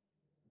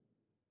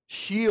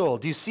 Sheol.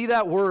 Do you see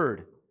that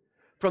word?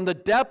 From the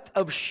depth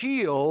of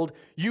Sheol,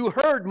 you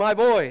heard my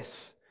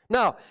voice.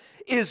 Now,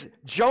 is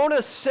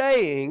Jonah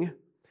saying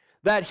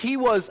that he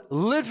was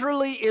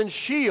literally in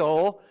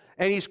Sheol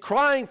and he's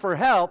crying for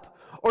help,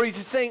 or he's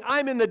saying,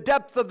 I'm in the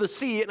depth of the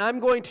sea and I'm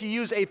going to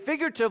use a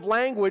figurative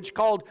language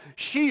called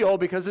Sheol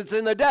because it's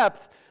in the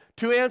depth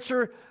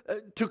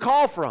to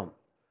call from?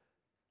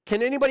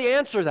 Can anybody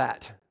answer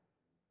that?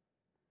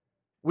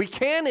 We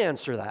can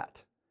answer that.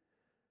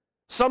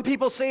 Some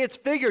people say it's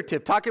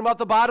figurative, talking about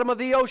the bottom of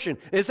the ocean.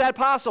 Is that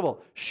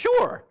possible?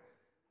 Sure.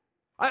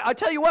 I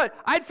tell you what,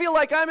 I'd feel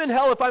like I'm in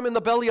hell if I'm in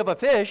the belly of a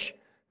fish.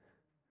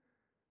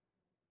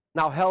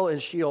 Now, hell and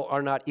Sheol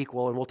are not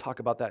equal, and we'll talk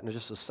about that in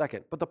just a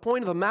second. But the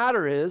point of the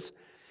matter is,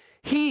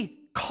 he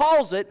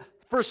calls it,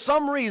 for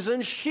some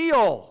reason,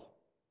 Sheol.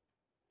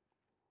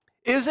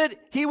 Is it?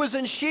 He was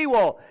in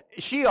Sheol.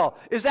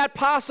 Is that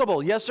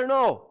possible? Yes or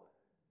no?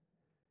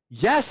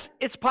 Yes,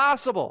 it's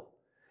possible.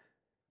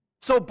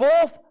 So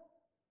both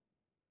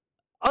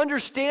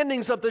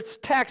understandings of this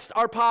text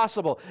are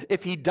possible.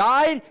 If he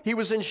died, he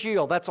was in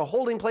Sheol. That's a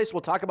holding place. We'll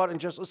talk about it in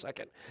just a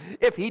second.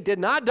 If he did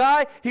not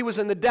die, he was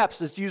in the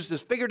depths. It's used as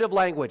figurative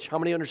language. How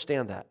many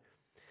understand that?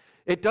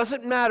 It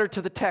doesn't matter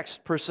to the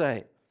text per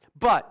se.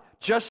 But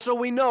just so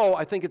we know,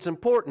 I think it's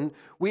important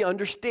we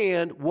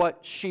understand what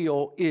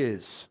Sheol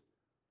is.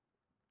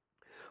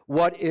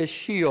 What is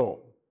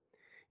Sheol?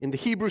 In the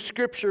Hebrew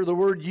scripture, the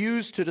word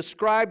used to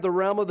describe the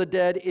realm of the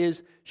dead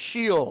is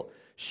Sheol.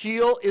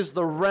 Sheol is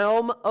the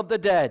realm of the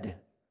dead.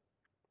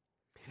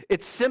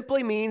 It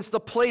simply means the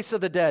place of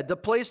the dead, the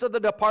place of the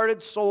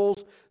departed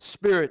souls'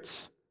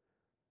 spirits.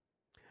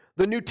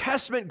 The New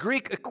Testament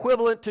Greek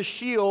equivalent to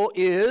Sheol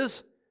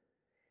is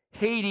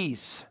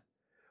Hades,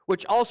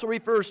 which also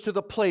refers to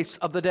the place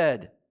of the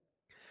dead.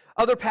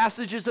 Other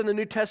passages in the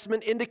New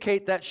Testament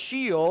indicate that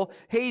Sheol,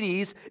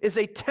 Hades, is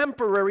a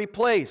temporary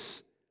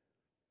place.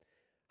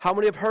 How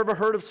many have ever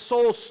heard of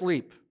soul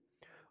sleep?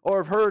 Or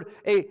have heard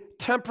a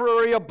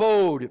temporary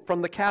abode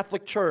from the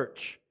Catholic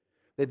Church?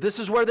 That this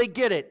is where they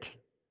get it.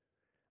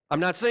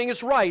 I'm not saying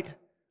it's right.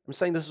 I'm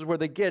saying this is where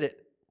they get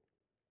it.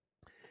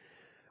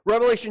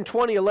 Revelation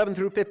 20:11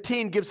 through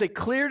 15 gives a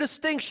clear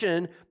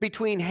distinction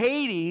between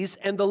Hades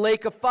and the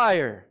lake of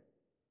fire.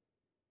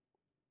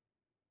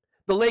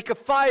 The lake of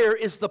fire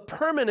is the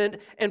permanent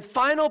and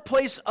final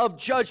place of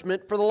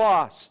judgment for the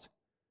lost.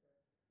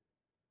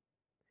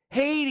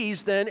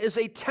 Hades, then, is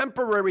a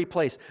temporary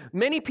place.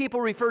 Many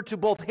people refer to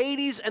both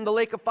Hades and the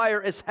lake of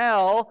fire as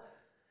hell,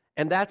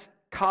 and that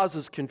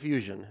causes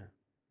confusion.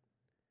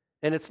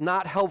 And it's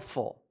not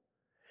helpful.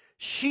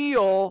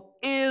 Sheol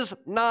is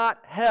not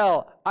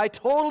hell. I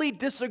totally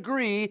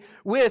disagree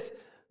with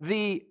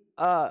the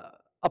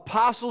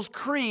Apostles'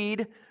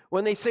 Creed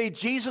when they say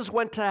Jesus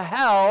went to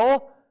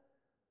hell.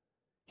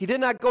 He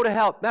did not go to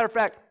hell. Matter of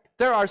fact,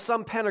 there are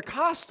some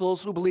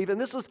Pentecostals who believe,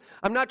 and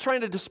I'm not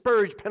trying to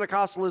disparage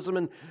Pentecostalism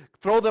and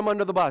throw them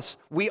under the bus.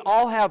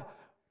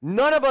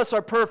 None of us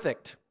are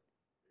perfect.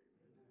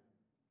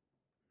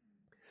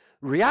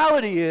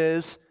 Reality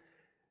is,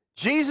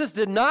 Jesus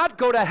did not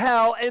go to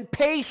hell and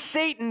pay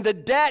Satan the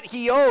debt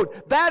he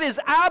owed. That is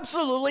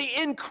absolutely,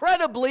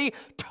 incredibly,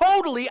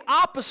 totally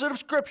opposite of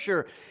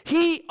Scripture.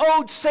 He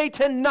owed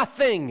Satan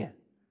nothing.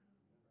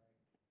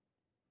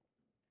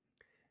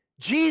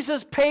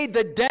 Jesus paid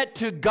the debt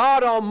to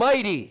God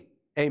Almighty.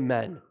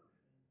 Amen.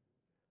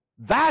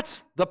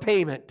 That's the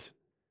payment.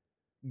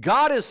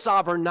 God is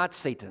sovereign, not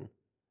Satan.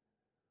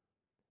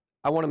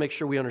 I want to make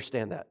sure we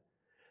understand that.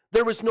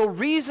 There was no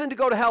reason to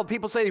go to hell.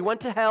 People say he went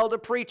to hell to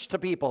preach to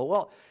people.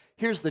 Well,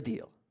 here's the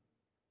deal.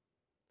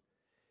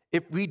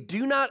 If we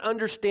do not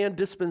understand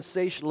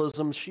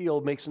dispensationalism,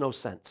 Sheol makes no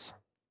sense,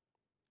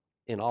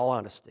 in all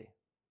honesty.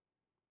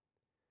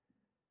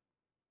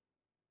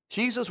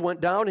 Jesus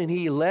went down and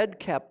he led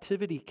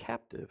captivity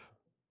captive.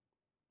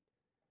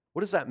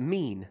 What does that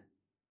mean?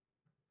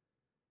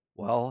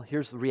 Well,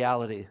 here's the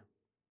reality.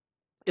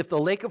 If the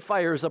lake of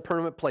fire is a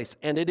permanent place,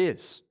 and it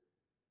is,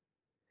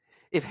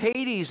 if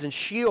Hades and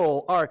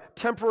Sheol are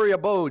temporary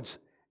abodes,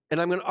 and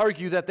I'm going to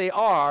argue that they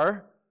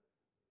are,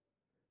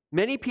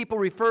 many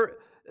people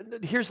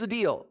here's the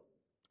deal.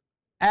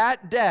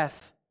 At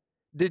death,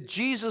 did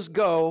Jesus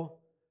go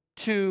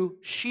to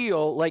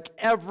Sheol like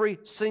every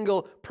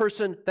single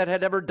person that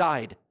had ever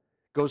died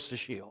goes to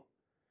Sheol.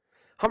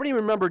 How many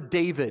remember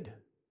David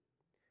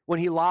when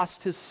he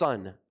lost his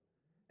son?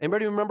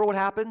 Anybody remember what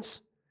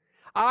happens?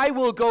 I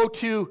will go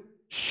to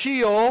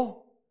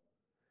Sheol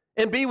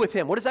and be with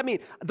him. What does that mean?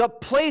 The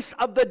place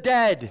of the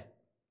dead.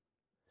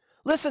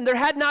 Listen, there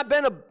had not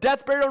been a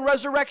death, burial, and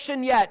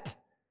resurrection yet.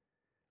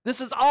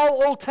 This is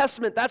all Old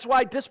Testament. That's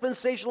why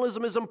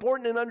dispensationalism is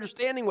important in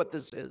understanding what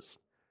this is.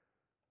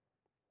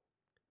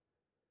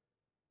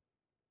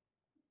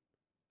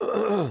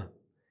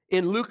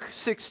 In Luke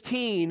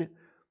 16,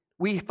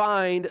 we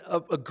find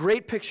a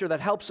great picture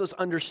that helps us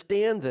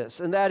understand this,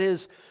 and that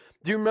is,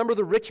 do you remember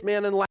the rich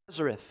man and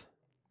Lazarus?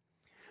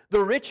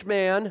 The rich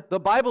man, the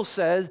Bible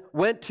says,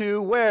 went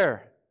to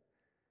where?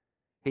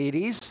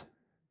 Hades.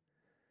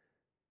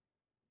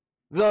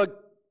 The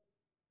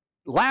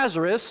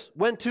Lazarus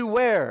went to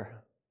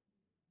where?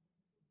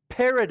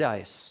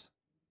 Paradise,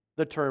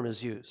 the term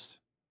is used.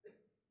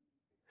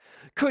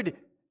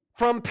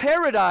 From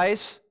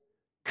paradise,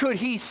 could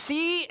he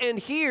see and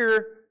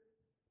hear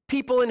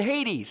people in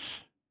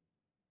Hades?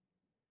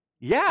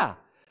 Yeah,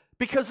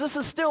 because this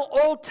is still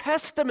Old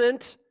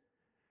Testament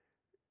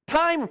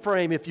time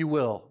frame, if you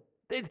will.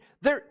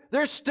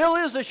 There still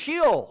is a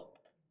Sheol,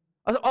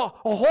 a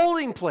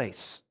holding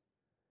place.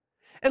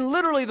 And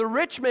literally the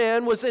rich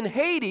man was in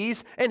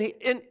Hades and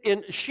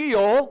in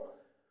Sheol,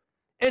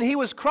 and he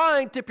was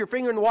crying, "Dip your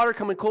finger in the water,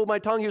 come and cool my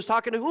tongue." He was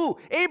talking to who?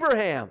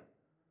 Abraham.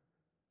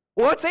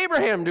 Well, what's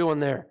Abraham doing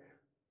there?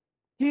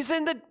 He's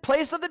in the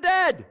place of the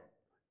dead.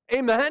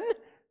 Amen?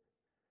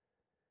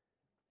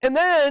 And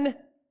then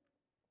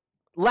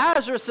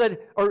Lazarus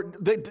said, or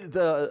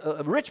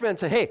the rich man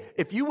said, "Hey,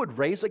 if you would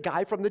raise a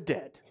guy from the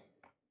dead,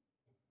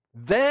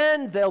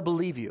 then they'll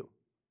believe you."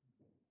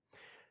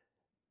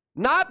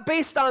 Not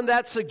based on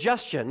that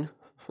suggestion,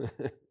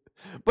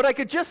 but I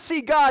could just see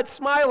God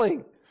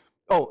smiling.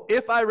 Oh,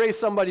 if I raise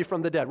somebody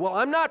from the dead. Well,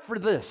 I'm not for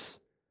this,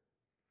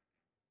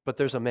 but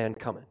there's a man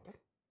coming.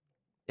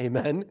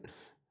 Amen?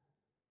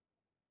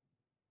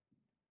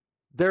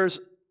 There's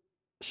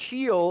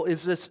Sheol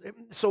is this.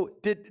 So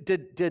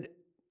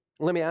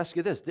let me ask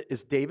you this.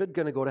 Is David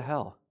going to go to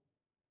hell?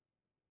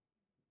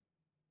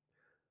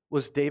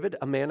 Was David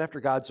a man after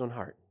God's own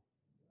heart?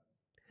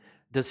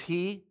 Does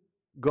he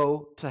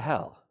go to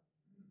hell?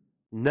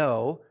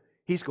 No,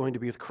 he's going to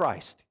be with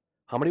Christ.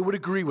 How many would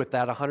agree with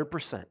that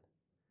 100%?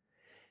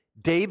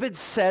 David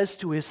says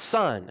to his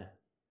son,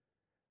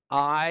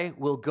 "I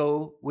will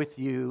go with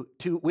you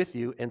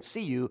and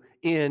see you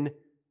in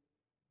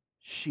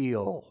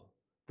Sheol,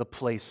 the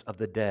place of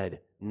the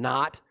dead,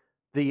 not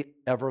the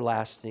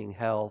everlasting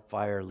hell,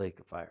 fire, lake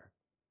of fire."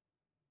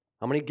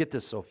 How many get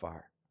this so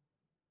far?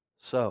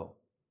 So,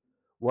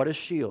 what is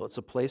Sheol? It's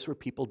a place where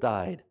people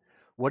died.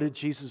 What did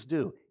Jesus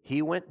do?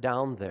 He went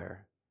down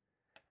there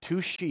to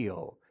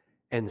Sheol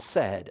and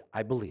said,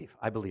 I believe.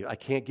 I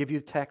can't give you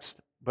text,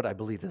 but I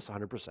believe this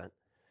 100%.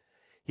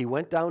 He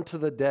went down to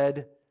the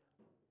dead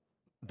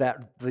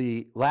that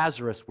the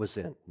Lazarus was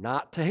in,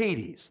 not to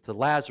Hades, the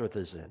Lazarus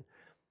is in,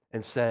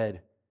 and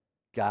said,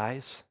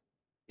 "Guys,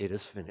 it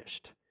is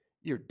finished.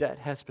 Your debt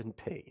has been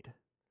paid.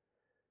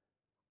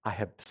 I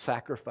have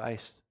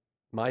sacrificed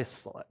my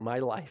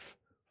life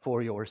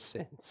for your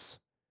sins."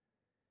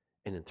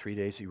 And in 3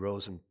 days he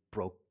rose and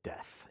broke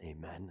death.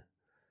 Amen.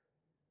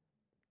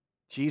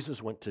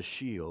 Jesus went to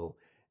Sheol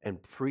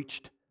and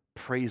preached,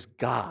 praise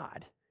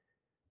God,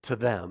 to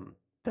them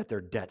that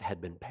their debt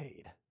had been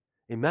paid.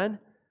 Amen?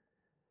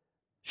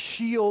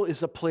 Sheol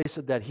is a place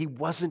of dead. He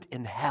wasn't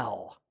in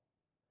hell.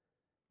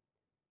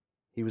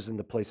 He was in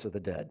the place of the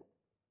dead.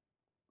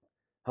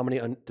 How many,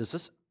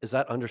 is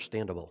that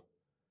understandable?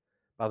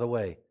 By the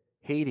way,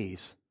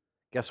 Hades,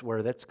 guess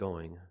where that's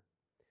going?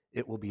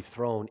 It will be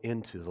thrown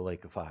into the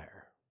lake of fire.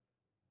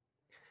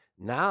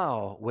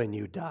 Now, when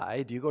you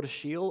die, do you go to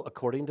Sheol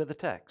according to the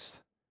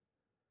text?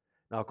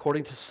 Now,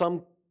 according to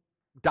some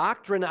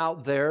doctrine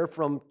out there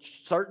from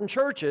certain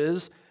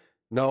churches,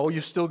 no,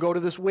 you still go to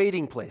this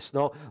waiting place.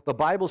 No, the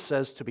Bible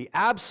says to be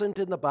absent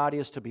in the body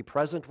is to be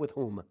present with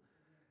whom?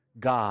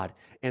 God.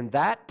 And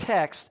that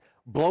text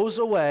blows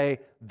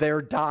away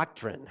their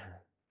doctrine.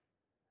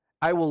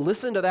 I will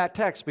listen to that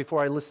text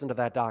before I listen to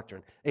that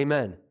doctrine.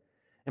 Amen.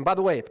 And by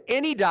the way, if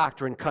any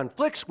doctrine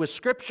conflicts with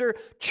Scripture,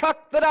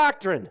 chuck the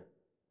doctrine.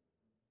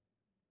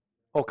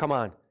 Oh, come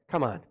on.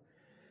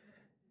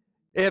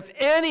 If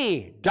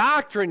any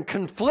doctrine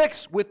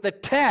conflicts with the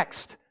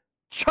text,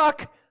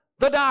 chuck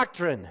the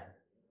doctrine.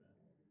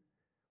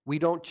 We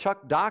don't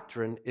chuck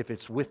doctrine if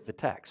it's with the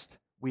text.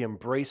 We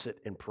embrace it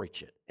and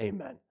preach it.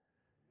 Amen.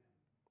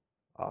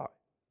 All right.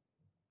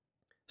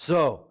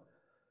 So,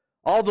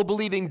 all the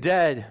believing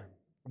dead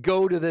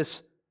go to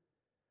this,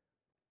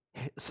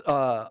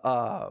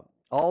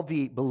 all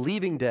the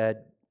believing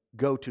dead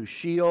go to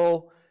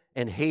Sheol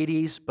and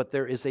Hades, but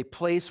there is a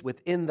place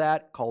within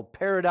that called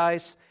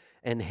paradise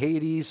and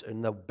Hades,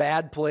 and the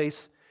bad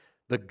place.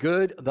 The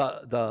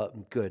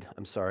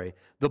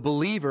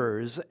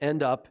believers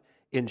end up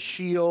in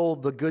Sheol,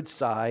 the good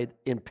side,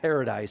 in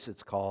paradise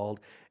it's called,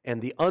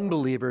 and the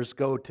unbelievers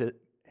go to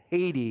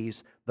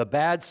Hades, the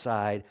bad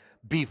side,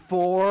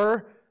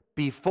 before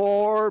the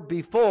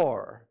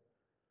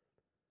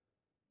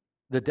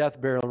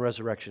death, burial, and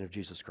resurrection of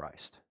Jesus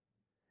Christ.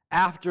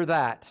 After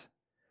that,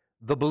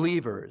 the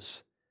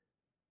believers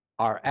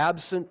are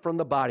absent from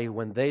the body.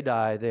 When they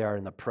die, they are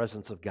in the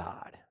presence of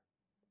God.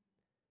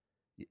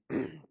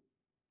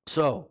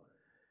 So,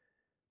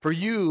 for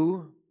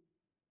you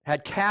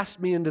had cast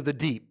me into the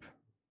deep,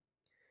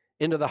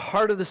 into the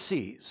heart of the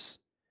seas,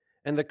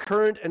 and the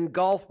current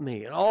engulfed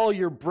me, and all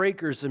your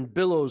breakers and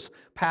billows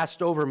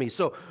passed over me.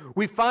 So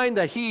we find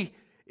that he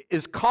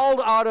calls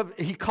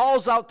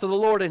out to the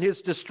Lord in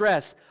his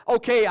distress.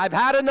 Okay, I've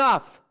had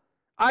enough.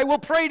 I will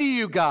pray to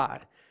you,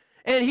 God.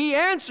 And he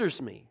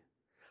answers me.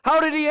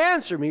 How did he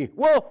answer me?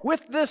 Well,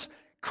 with this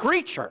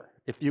creature,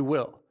 if you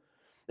will.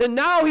 And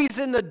now he's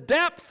in the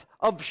depth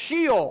of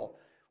Sheol.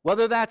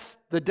 Whether that's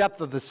the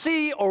depth of the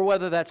sea or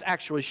whether that's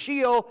actually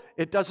Sheol,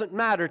 it doesn't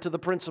matter to the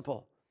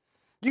principle.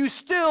 You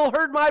still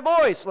heard my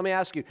voice. Let me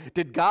ask you,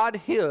 did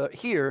God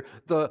hear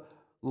the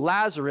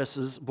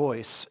Lazarus'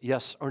 voice,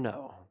 yes or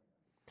no?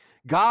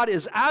 God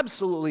is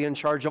absolutely in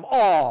charge of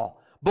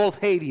all, both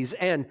Hades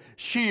and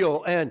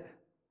Sheol and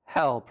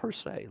hell per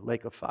se,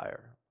 lake of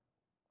fire.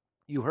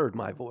 You heard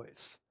my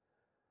voice.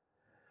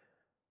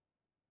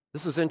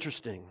 This is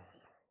interesting.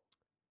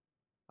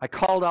 I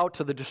called out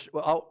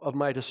of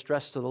my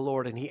distress to the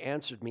Lord, and he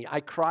answered me. I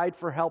cried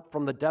for help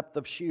from the depth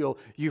of Sheol.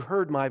 You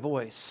heard my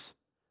voice.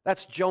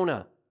 That's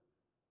Jonah.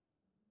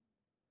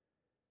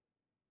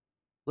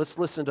 Let's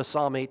listen to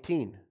Psalm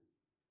 18.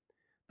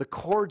 The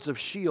cords of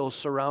Sheol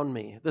surround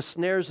me. The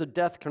snares of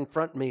death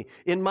confront me.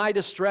 In my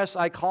distress,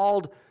 I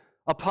called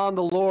upon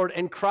the Lord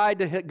and cried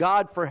to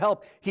God for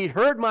help. He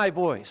heard my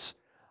voice.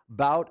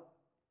 Out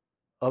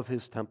of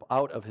his temple,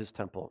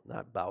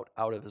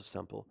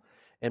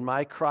 and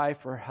my cry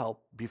for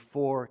help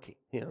before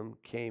him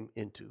came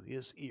into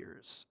his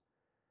ears.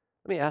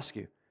 Let me ask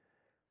you,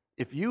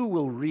 if you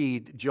will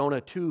read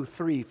Jonah 2,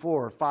 3,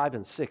 4, 5,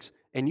 and 6,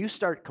 and you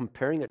start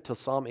comparing it to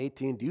Psalm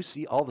 18, do you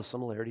see all the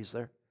similarities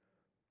there?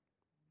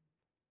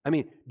 I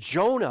mean,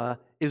 Jonah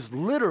is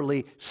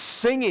literally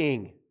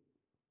singing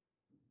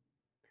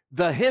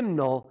the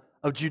hymnal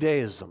of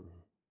Judaism,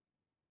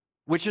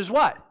 which is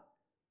what?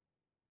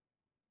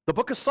 The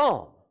book of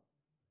Psalm,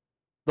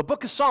 the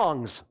book of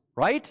songs,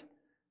 right?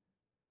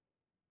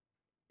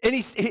 And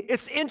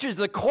it's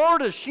interesting, the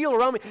cord of Sheol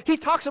around me. He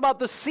talks about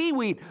the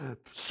seaweed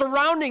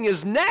surrounding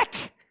his neck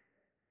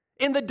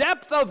in the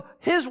depth of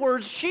his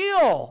words,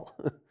 Sheol.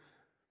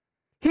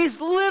 He's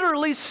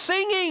literally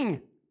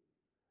singing.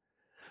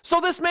 So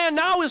this man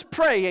now is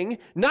praying,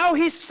 now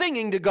he's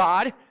singing to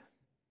God,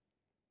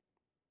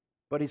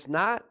 but he's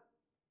not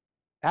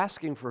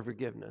asking for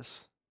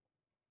forgiveness.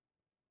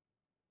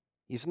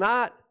 He's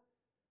not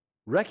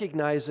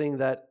recognizing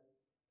that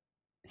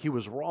he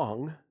was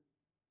wrong.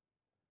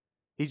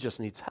 He just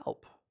needs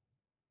help.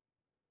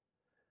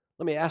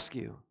 Let me ask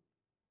you,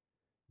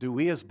 do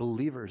we as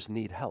believers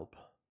need help?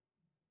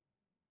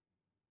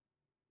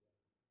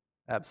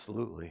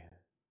 Absolutely.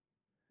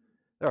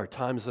 There are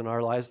times in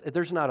our lives,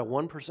 there's not a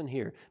one person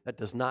here that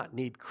does not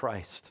need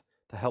Christ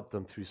to help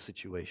them through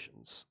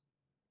situations.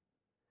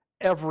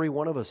 Every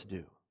one of us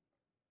do.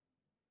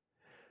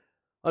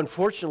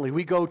 Unfortunately,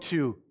 we go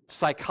to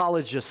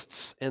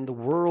psychologists and the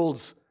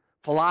world's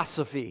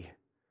philosophy.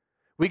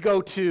 We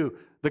go to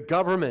the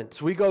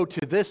government. We go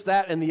to this,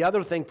 that, and the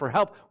other thing for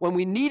help when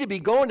we need to be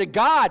going to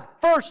God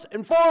first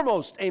and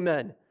foremost.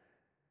 Amen.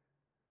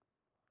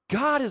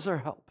 God is our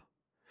help.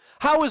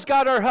 How is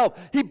God our help?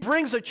 He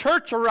brings a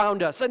church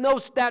around us, and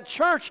that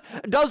church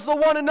does the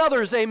one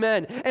another's,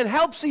 amen, and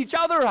helps each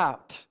other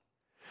out.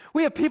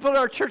 We have people in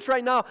our church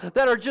right now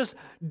that are just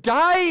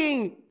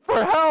dying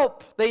for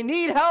help. They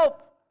need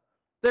help.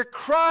 They're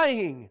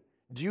crying.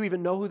 Do you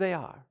even know who they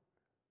are?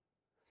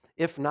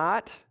 If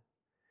not,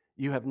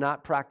 you have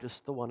not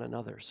practiced the one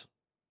another's.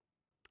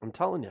 I'm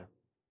telling you.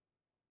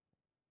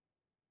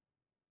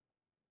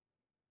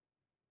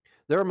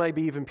 There might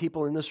be even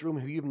people in this room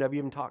who you've never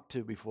even talked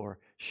to before.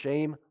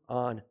 Shame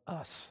on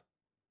us.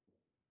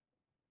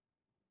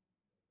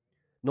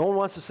 No one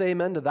wants to say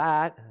amen to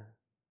that.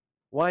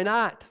 Why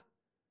not?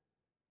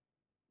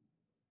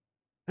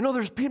 I know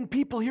there's been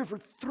people here for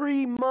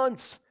 3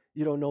 months.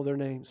 You don't know their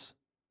names.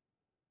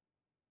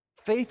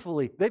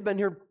 Faithfully. They've been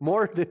here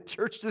more in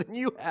church than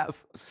you have.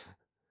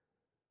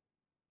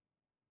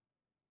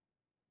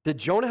 Did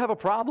Jonah have a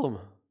problem?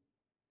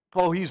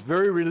 Oh, he's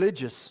very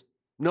religious.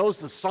 Knows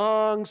the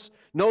songs,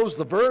 knows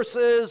the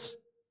verses.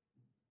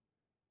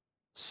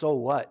 So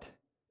what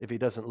if he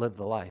doesn't live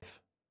the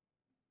life?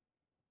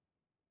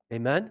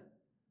 Amen?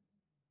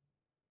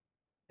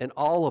 And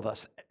all of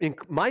us,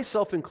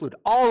 myself included,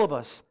 all of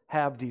us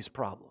have these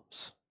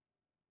problems.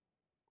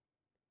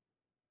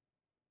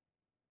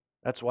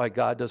 That's why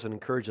God doesn't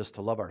encourage us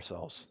to love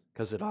ourselves,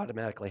 because it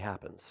automatically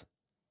happens.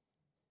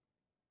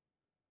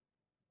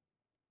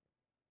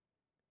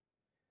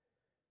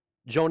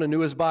 Jonah knew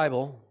his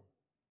Bible.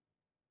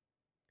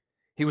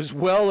 He was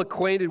well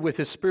acquainted with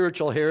his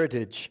spiritual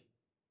heritage.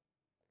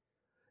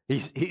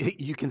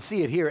 You can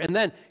see it here. And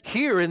then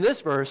here in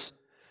this verse,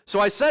 so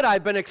I said,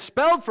 I've been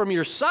expelled from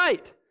your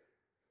sight.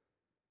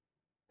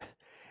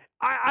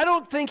 I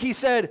don't think he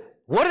said,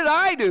 what did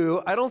I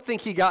do? I don't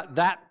think he got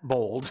that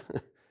bold.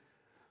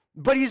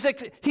 But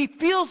he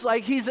feels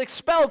like he's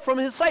expelled from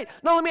his sight.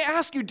 Now let me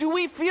ask you, do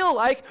we feel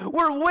like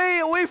we're way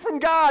away from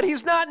God?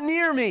 He's not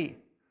near me.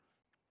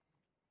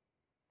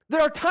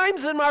 There are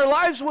times in our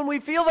lives when we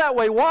feel that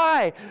way.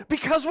 Why?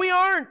 Because we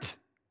aren't.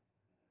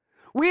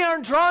 We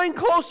aren't drawing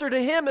closer to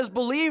Him as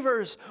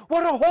believers.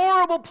 What a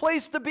horrible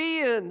place to be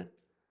in.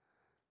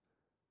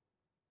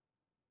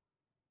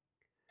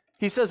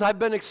 He says, I've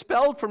been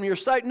expelled from your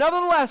sight.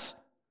 Nevertheless,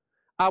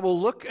 I will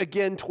look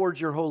again towards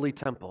your holy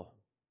temple.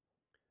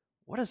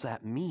 What does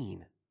that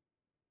mean?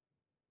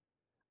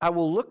 I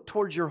will look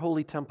towards your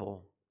holy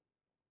temple.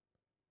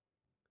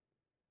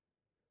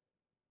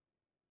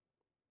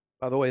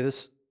 By the way,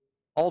 this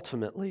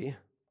ultimately,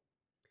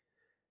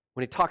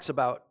 when he talks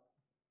about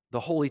the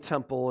holy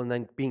temple and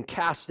then being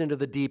cast into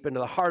the deep, into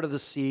the heart of the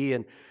sea,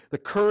 and the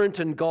current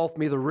engulfed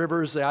me, the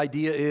rivers, the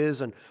idea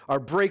is, and our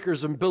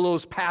breakers and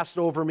billows passed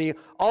over me.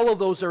 All of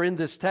those are in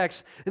this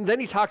text. And then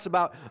he talks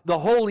about the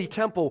holy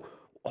temple.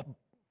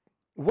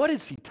 What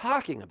is he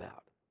talking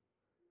about?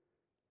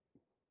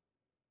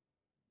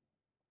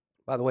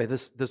 By the way,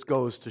 this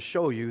goes to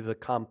show you the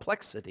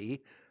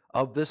complexity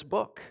of this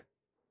book.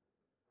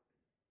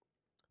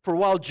 For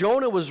while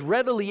Jonah was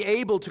readily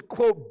able to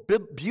quote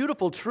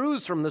beautiful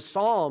truths from the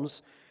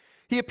Psalms,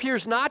 he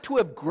appears not to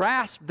have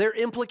grasped their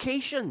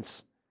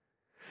implications.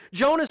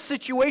 Jonah's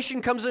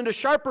situation comes into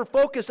sharper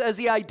focus as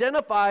he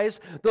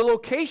identifies the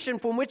location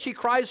from which he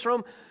cries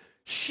from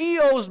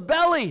Sheol's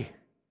belly.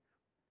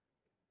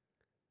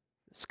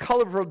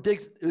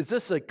 Is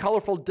this a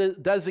colorful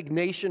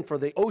designation for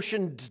the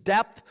ocean's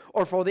depth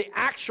or for the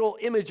actual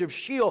image of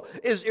Sheol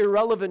is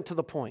irrelevant to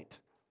the point.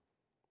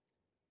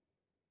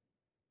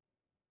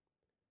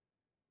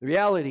 The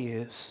reality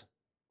is,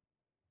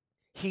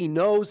 he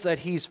knows that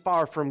he's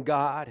far from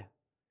God.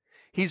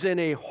 He's in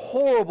a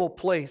horrible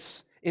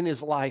place in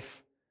his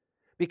life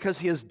because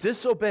he has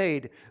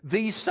disobeyed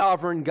the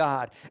sovereign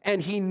God, and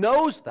he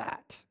knows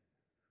that.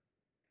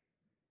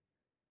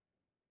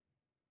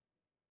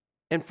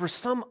 And for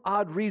some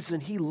odd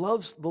reason, he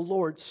loves the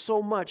Lord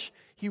so much,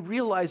 he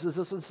realizes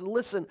this and says,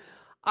 listen,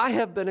 I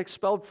have been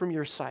expelled from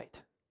your sight.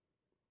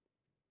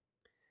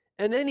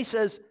 And then he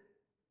says,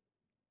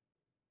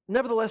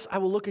 nevertheless, I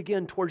will look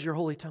again towards your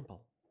holy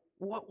temple.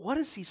 What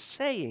is he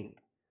saying?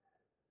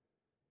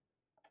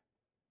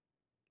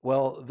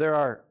 Well, there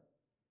are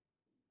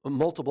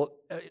multiple.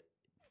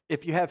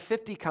 If you have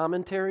 50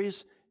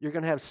 commentaries, you're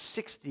going to have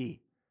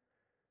 60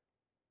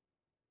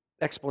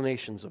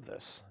 explanations of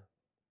this.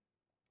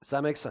 Does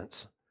that make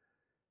sense?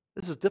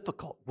 This is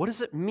difficult. What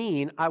does it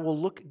mean, I will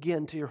look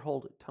again to your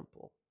holy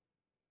temple?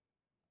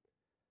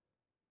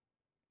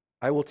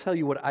 I will tell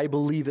you what I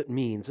believe it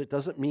means. It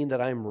doesn't mean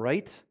that I'm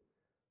right.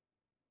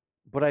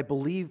 But I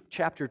believe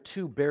chapter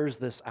 2 bears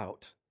this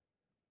out.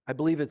 I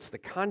believe it's the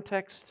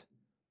context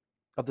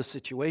of the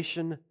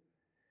situation,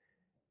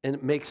 and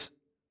it makes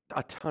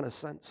a ton of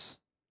sense.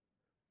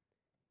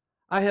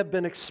 I have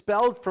been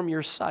expelled from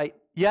your sight,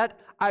 yet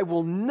I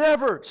will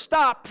never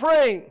stop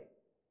praying.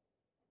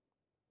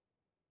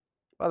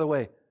 By the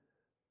way,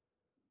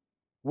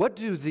 what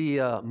do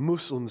the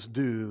Muslims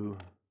do?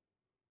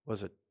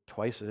 Was it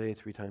twice a day,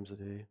 3 times a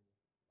day?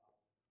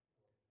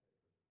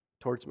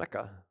 Towards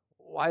Mecca.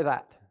 Why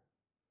that?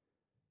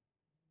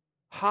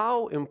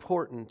 How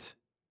important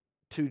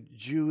to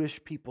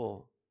Jewish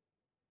people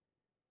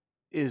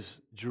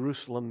is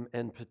Jerusalem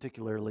and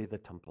particularly the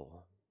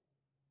temple?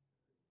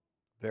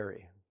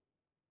 Very.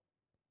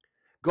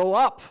 Go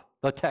up,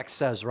 the text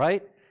says,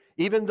 right?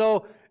 Even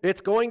though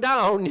it's going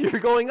down, you're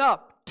going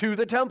up to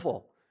the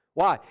temple.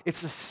 Why?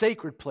 It's a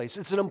sacred place.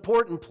 It's an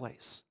important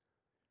place.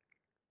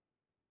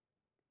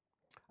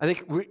 I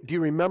think, do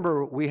you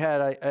remember we had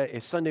a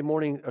Sunday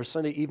morning or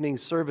Sunday evening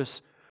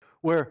service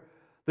where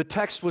the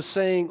text was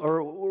saying,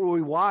 or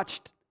we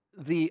watched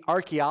the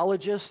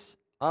archaeologists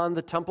on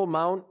the Temple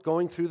Mount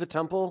going through the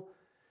temple.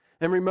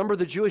 And remember,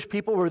 the Jewish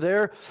people were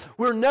there.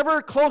 We're never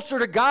closer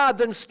to God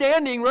than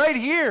standing right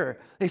here.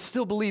 They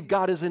still believe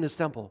God is in His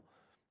temple.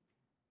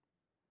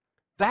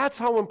 That's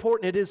how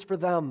important it is for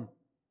them.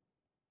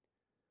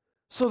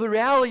 So the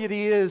reality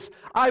is,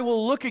 I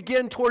will look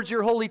again towards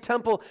your holy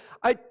temple.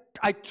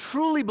 I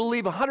truly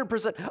believe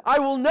 100%. I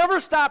will never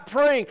stop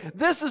praying.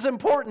 This is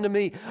important to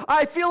me.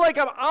 I feel like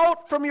I'm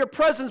out from your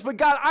presence, but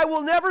God, I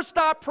will never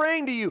stop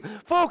praying to you.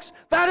 Folks,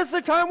 that is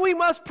the time we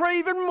must pray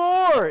even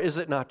more. Is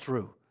it not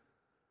true?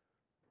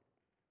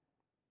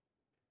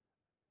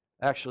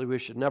 Actually, we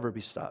should never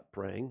be stopped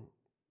praying,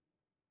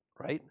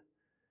 right?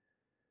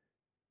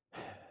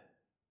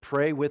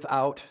 Pray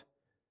without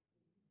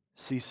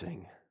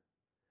ceasing.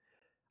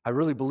 I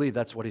really believe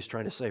that's what he's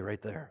trying to say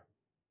right there.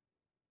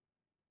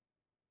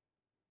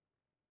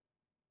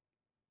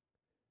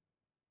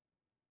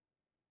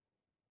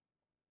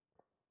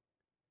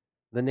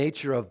 The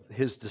nature of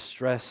his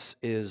distress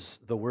is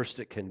the worst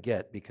it can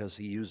get because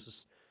he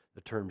uses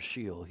the term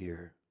Sheol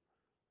here.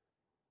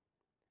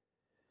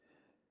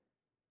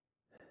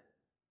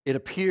 It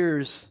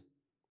appears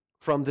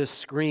from this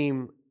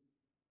scream,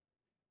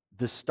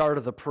 the start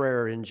of the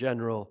prayer in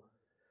general,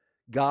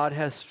 God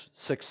has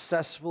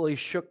successfully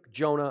shook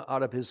Jonah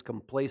out of his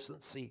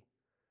complacency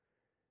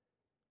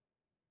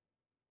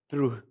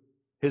through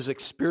his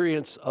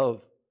experience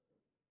of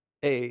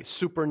a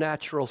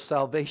supernatural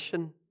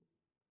salvation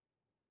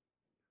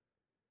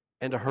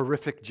and a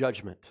horrific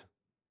judgment.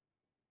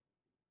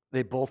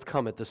 They both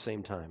come at the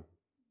same time.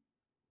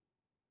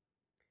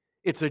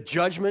 It's a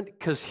judgment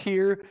because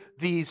here,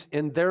 these,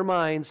 in their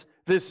minds,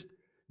 this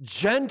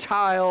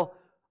Gentile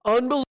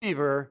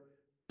unbeliever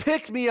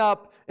picked me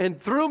up and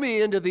threw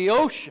me into the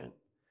ocean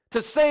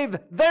to save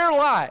their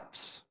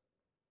lives.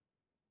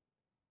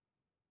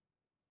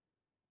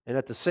 And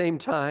at the same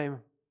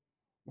time,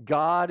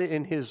 God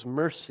in His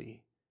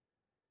mercy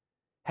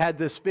had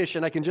this fish,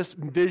 and I can just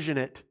envision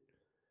it.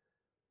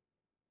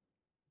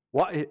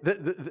 Why,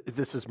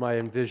 this is my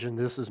envision.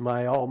 This is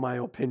all my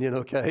opinion,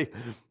 okay?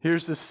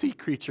 Here's this sea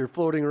creature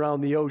floating around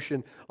the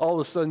ocean. All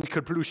of a sudden,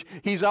 kaploosh,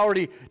 he's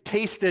already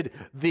tasted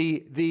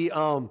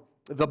the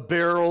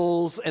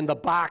barrels and the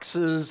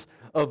boxes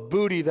of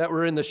booty that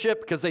were in the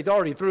ship because they'd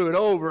already threw it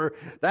over.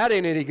 That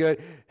ain't any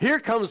good. Here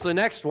comes the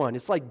next one.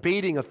 It's like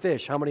baiting a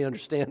fish. How many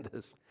understand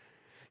this?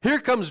 Here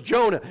comes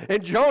Jonah,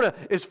 and Jonah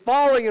is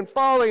falling and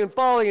falling and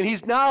falling, and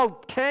he's now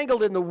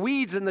tangled in the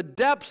weeds in the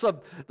depths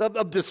of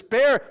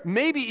despair,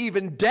 maybe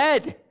even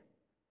dead.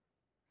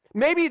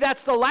 Maybe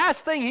that's the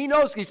last thing he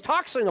knows. He's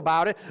talking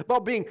about it,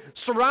 about being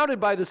surrounded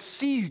by the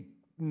sea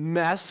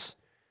mess,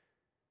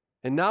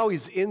 and now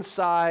he's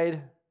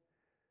inside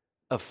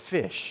a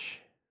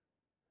fish.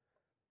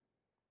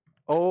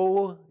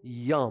 Oh,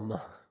 yum.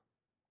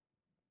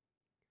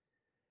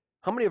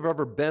 How many have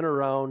ever been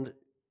around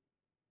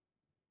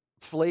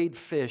flayed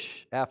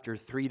fish after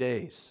 3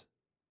 days?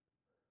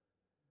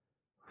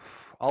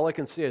 All I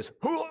can see is,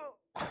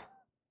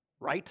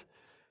 right?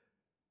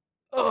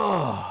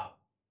 Oh.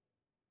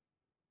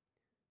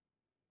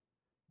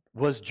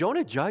 Was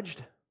Jonah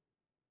judged?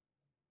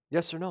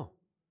 Yes or no?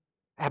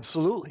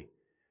 Absolutely.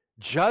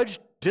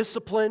 Judged,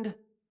 disciplined,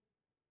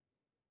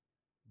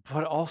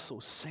 but also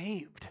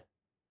saved.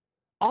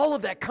 All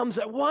of that comes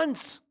at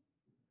once.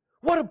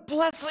 What a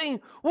blessing.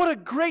 What a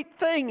great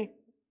thing.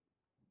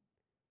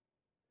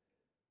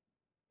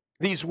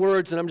 These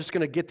words, and I'm just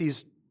going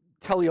to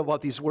tell you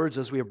about these words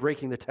as we are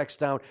breaking the text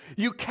down.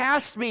 You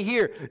cast me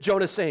here,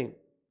 Jonah's saying.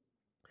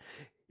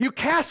 You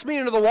cast me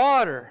into the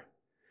water.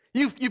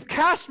 You've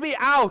cast me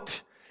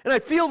out, and I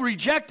feel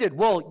rejected.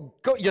 Well,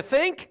 you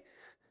think?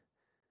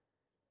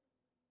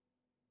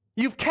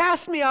 You've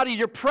cast me out of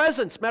your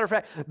presence. Matter of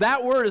fact,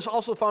 that word is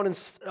also found in,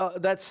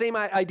 that same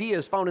idea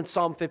is found in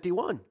Psalm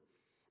 51.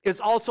 It's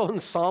also in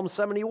Psalm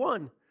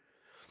 71.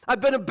 I've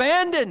been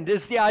abandoned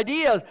is the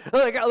idea,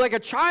 like a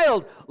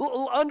child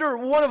under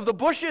one of the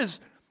bushes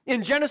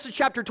in Genesis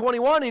chapter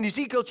 21 and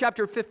Ezekiel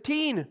chapter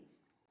 15.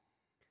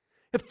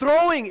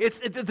 It's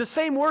the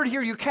same word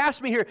here, you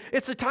cast me here.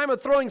 It's a time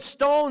of throwing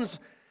stones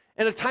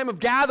and a time of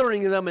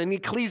gathering them in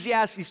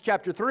Ecclesiastes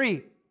chapter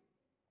 3.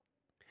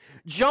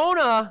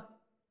 Jonah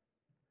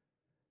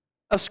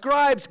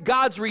ascribes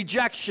God's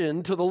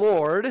rejection to the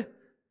Lord,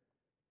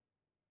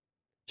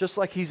 just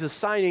like he's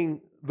assigning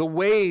the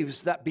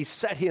waves that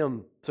beset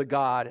him to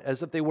God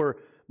as if they were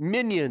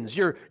minions.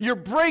 Your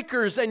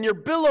breakers and your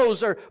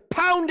billows are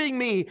pounding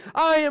me.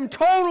 I am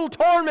total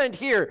torment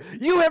here.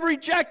 You have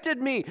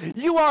rejected me.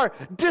 You are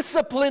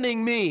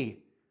disciplining me.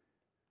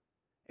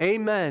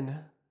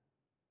 Amen.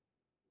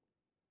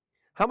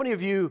 How many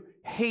of you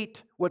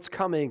hate what's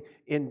coming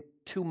in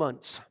 2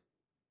 months?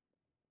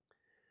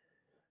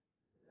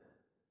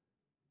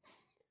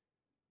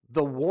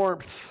 The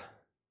warmth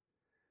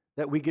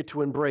that we get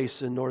to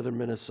embrace in northern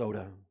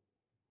Minnesota.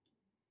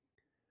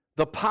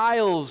 The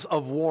piles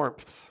of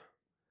warmth,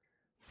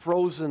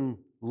 frozen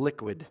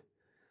liquid,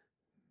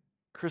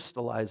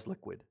 crystallized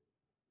liquid.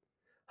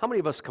 How many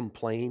of us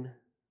complain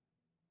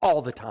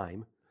all the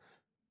time?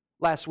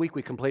 Last week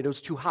we complained it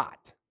was too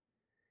hot.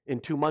 In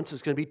 2 months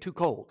it's going to be too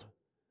cold.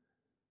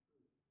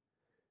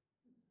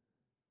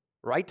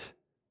 Right?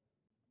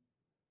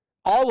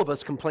 All of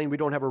us complain we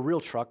don't have a real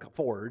truck, a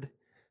Ford,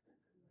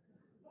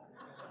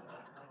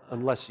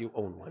 unless you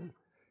own one.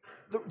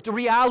 The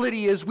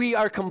reality is we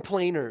are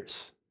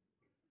complainers.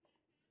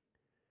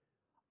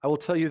 I will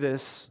tell you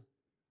this.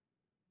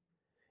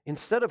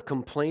 Instead of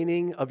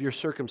complaining of your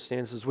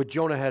circumstances, which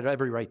Jonah had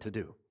every right to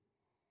do,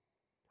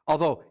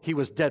 although he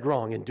was dead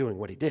wrong in doing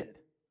what he did,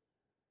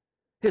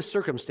 his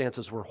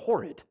circumstances were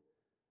horrid.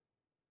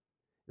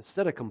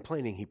 Instead of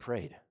complaining, he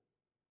prayed.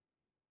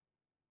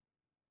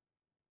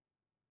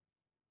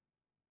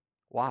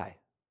 Why?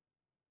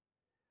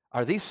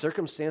 Are these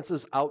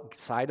circumstances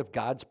outside of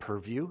God's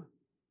purview?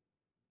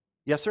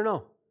 Yes or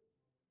no?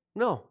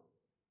 No.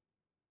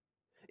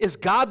 Is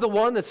God the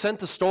one that sent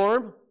the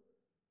storm?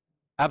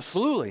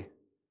 Absolutely.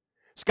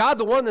 Is God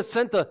the one that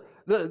sent the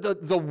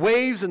the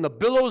waves and the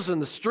billows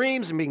and the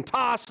streams and being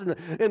tossed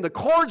and the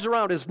cords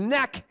around his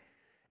neck,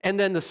 and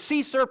then the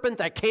sea serpent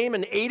that came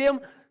and ate him?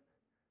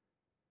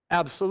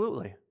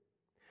 Absolutely.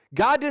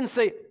 God didn't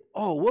say,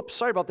 oh, whoops,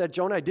 sorry about that,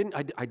 Jonah. I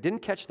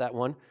didn't catch that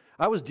one.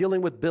 I was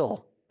dealing with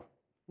Bill.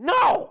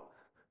 No!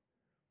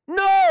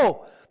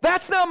 No!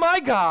 That's not my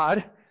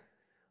God.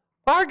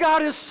 Our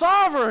God is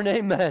sovereign,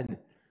 amen.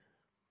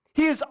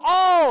 He is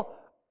all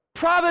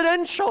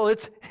providential.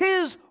 It's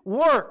His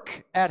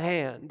work at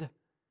hand.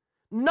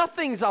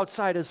 Nothing's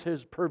outside of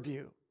His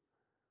purview.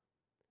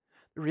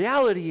 The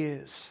reality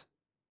is,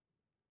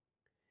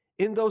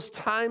 in those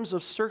times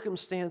of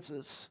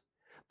circumstances,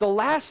 the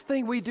last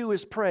thing we do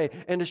is pray,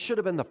 and it should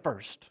have been the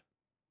first.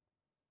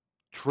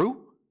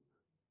 True?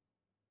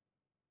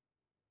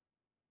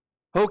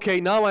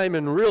 Okay, now I'm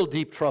in real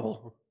deep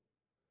trouble.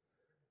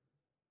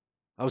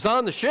 I was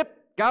on the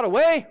ship, got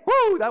away,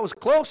 whoo, that was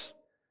close.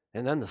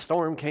 And then the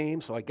storm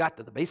came, so I got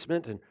to the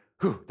basement, and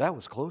whew, that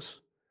was close.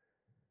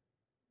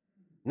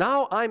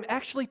 Now I'm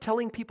actually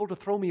telling people to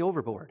throw me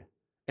overboard.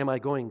 Am I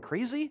going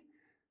crazy?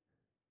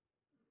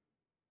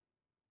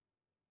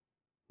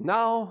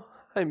 Now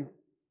I'm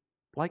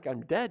like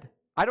I'm dead.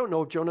 I don't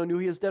know if Jonah knew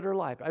he was dead or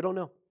alive. I don't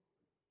know.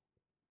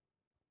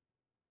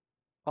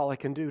 All I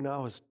can do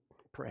now is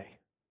pray.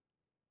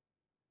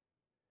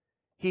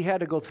 He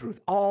had to go through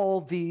all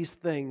these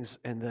things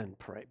and then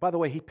pray. By the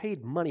way, he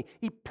paid money.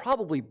 He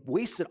probably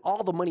wasted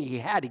all the money he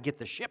had to get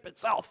the ship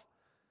itself.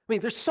 I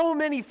mean, there's so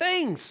many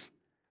things.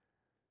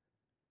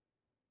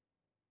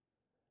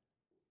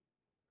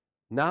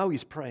 Now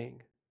he's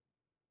praying.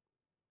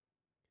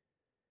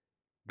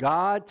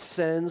 God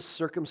sends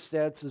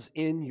circumstances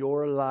in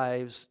your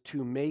lives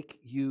to make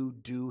you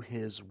do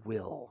His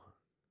will.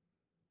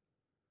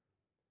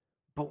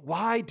 But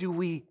why do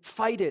we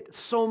fight it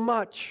so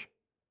much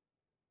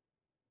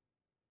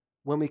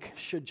when we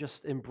should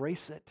just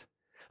embrace it?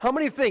 How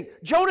many think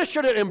Jonah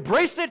should have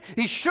embraced it?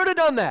 He should have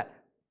done that.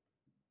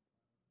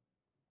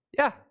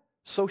 Yeah,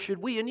 so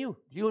should we and you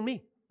and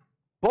me.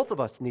 Both of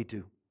us need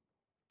to.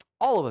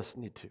 All of us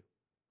need to.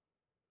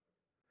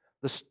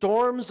 The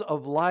storms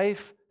of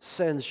life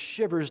sends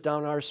shivers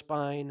down our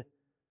spine,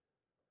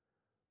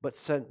 but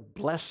sent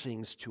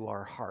blessings to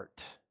our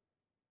heart.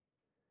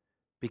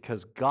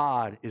 Because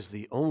God is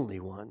the only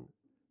one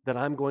that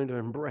I'm going to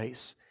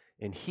embrace,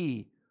 and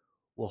He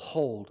will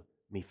hold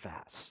me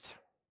fast.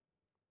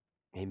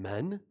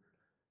 Amen?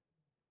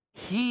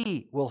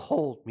 He will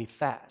hold me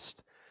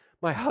fast.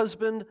 My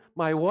husband,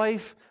 my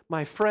wife,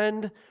 my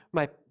friend,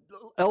 my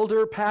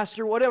elder,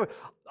 pastor, whatever,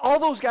 all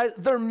those guys,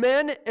 they're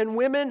men and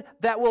women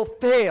that will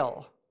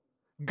fail.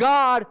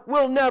 God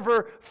will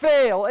never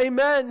fail.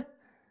 Amen?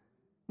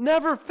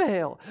 Never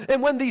fail.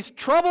 And when these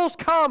troubles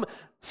come,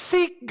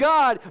 seek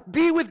God,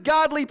 be with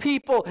godly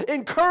people,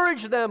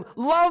 encourage them,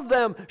 love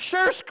them,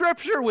 share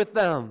Scripture with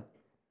them.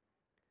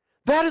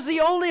 That is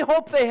the only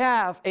hope they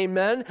have.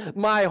 Amen?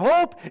 My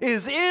hope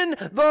is in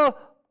the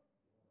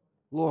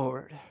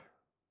Lord.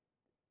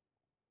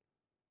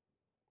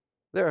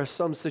 There are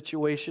some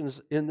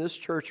situations in this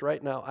church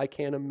right now I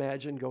can't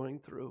imagine going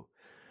through.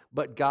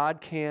 But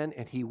God can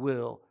and He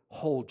will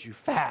hold you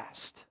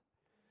fast.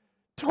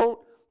 Don't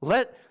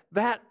let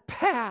that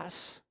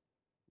pass.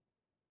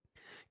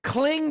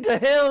 Cling to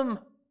Him.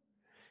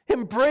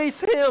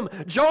 Embrace Him.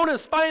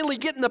 Jonah's finally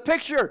getting the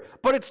picture,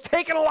 but it's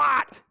taken a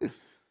lot.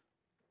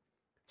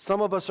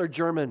 Some of us are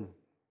German.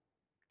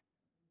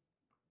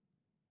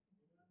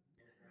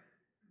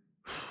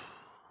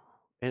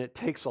 And it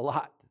takes a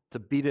lot to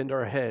beat into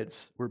our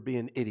heads we're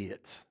being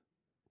idiots.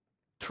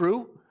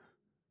 True?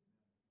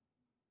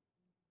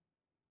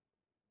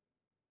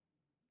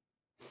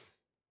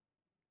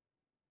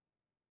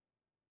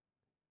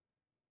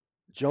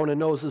 Jonah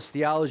knows this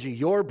theology.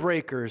 Your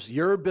breakers,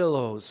 your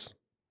billows.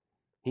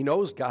 He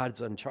knows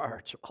God's in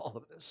charge of all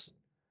of this.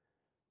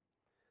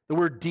 The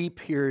word deep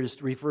here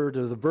is referred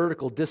to the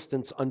vertical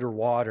distance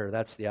underwater.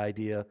 That's the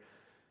idea.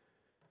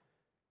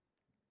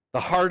 The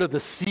heart of the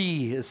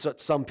sea is what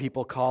some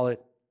people call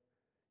it,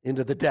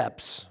 into the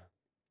depths.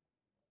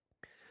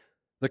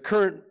 The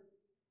current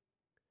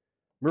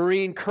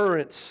marine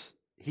currents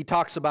he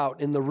talks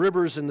about in the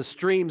rivers and the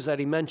streams that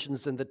he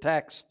mentions in the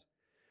text.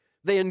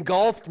 They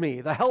engulfed me.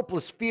 The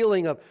helpless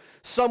feeling of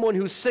someone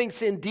who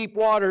sinks in deep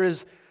water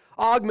is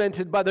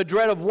augmented by the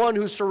dread of one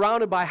who's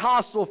surrounded by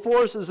hostile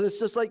forces. And it's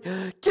just like,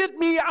 get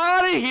me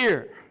out of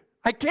here.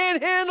 I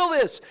can't handle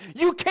this.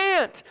 You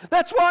can't.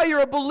 That's why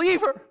you're a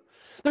believer.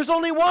 There's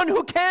only one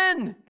who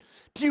can.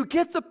 Do you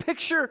get the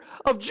picture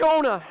of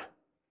Jonah?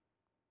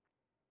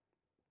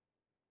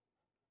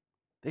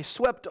 They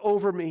swept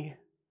over me.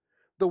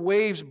 The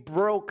waves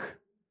broke.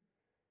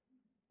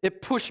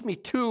 It pushed me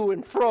to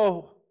and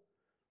fro.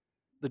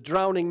 The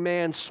drowning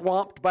man,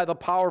 swamped by the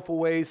powerful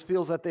waves,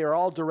 feels that they are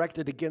all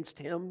directed against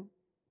him.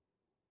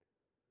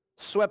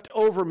 Swept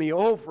over me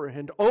over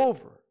and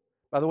over.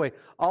 By the way,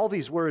 all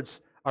these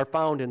words are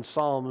found in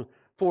Psalm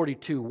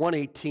 42,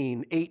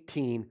 118,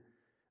 18.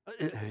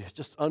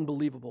 Just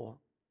unbelievable.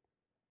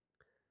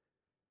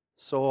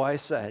 So I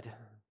said,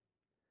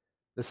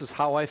 this is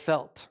how I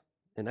felt.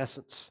 In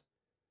essence,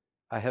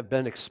 I have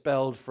been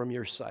expelled from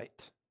your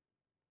sight.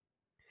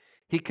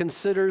 He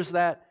considers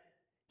that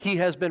he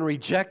has been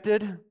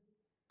rejected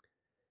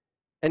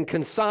and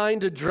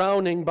consigned to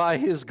drowning by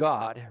his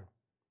God.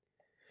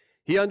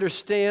 He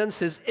understands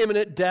his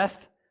imminent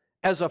death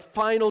as a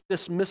final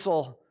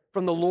dismissal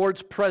from the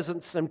Lord's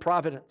presence and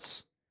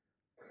providence,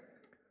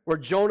 where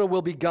Jonah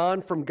will be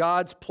gone from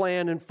God's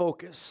plan and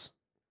focus.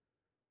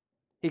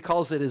 He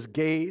calls it his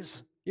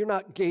gaze. You're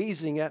not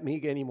gazing at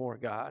me anymore,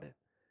 God.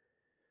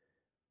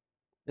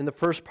 In the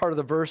first part of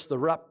the verse, the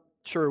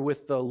rupture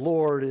with the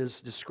Lord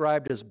is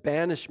described as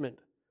banishment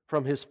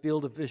from his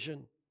field of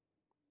vision.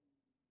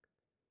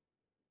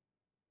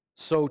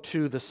 So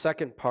too the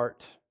second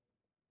part.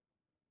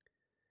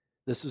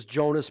 This is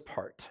Jonah's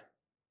part.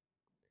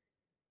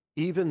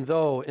 Even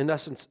though, in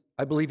essence,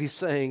 I believe he's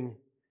saying,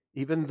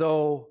 even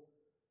though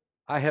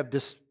I have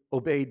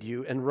disobeyed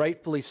you, and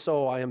rightfully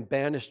so, I am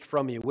banished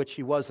from you, which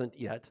he wasn't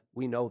yet.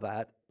 We know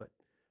that, but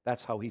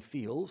that's how he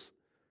feels.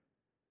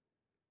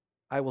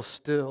 I will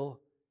still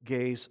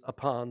gaze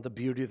upon the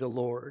beauty of the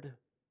Lord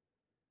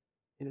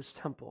in his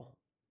temple.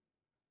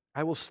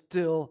 I will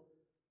still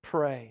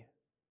pray.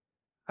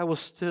 I will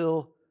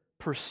still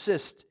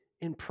persist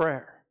in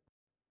prayer.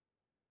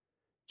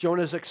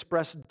 Jonah's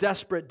expressed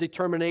desperate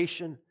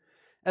determination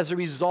as he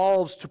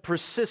resolves to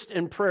persist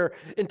in prayer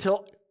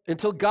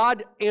until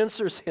God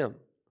answers him.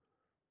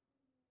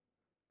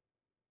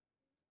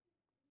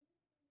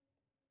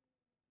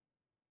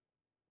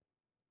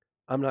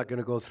 I'm not going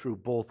to go through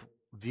both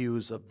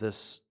views of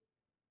this.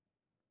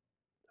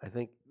 I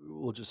think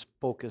we'll just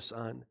focus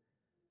on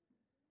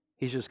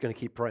he's just going to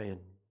keep praying.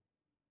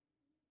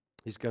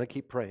 He's going to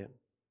keep praying.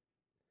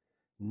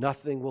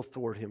 Nothing will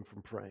thwart him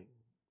from praying.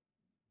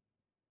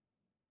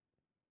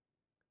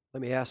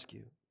 Let me ask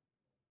you,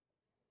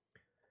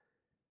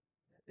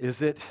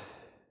 is it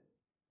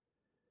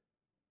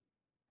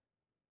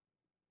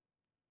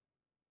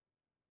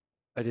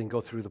I didn't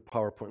go through the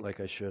PowerPoint like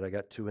I should. I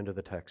got too into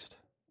the text.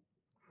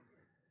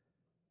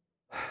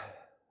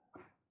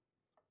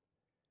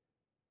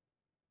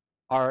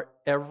 Are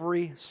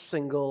every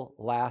single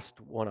last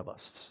one of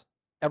us,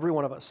 every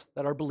one of us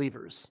that are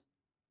believers,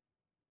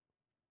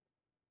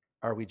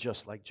 are we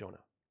just like Jonah?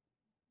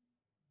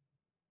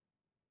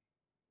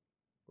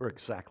 We're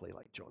exactly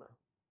like Jonah.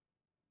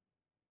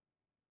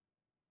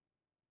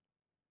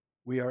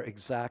 We are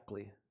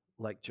exactly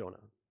like Jonah.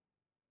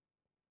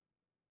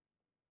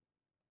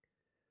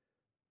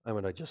 I'm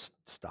going to just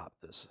stop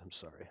this. I'm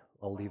sorry.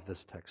 I'll leave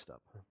this text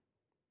up.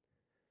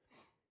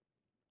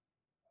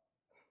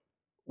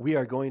 We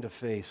are going to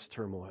face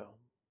turmoil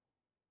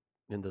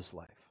in this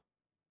life.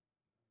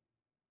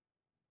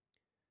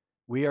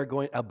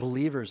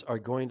 Believers are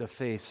going to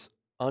face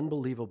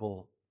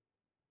unbelievable,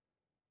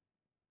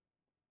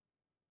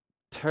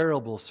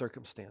 terrible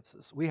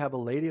circumstances. We have a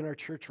lady in our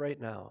church right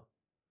now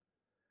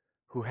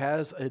who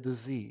has a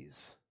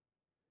disease.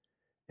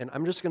 And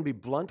I'm just going to be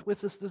blunt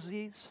with this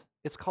disease.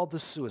 It's called the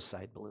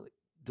suicide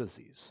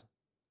disease.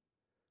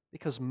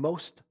 Because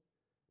most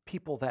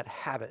people that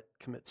have it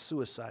commit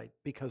suicide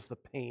because the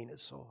pain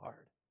is so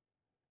hard.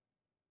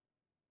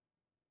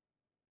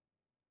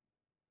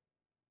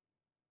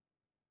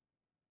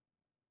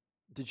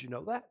 Did you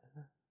know that?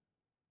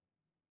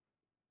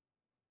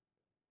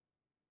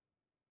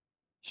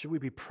 Should we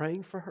be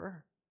praying for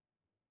her?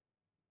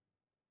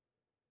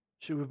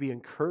 Should we be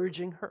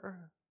encouraging her?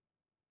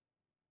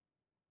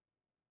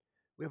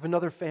 We have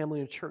another family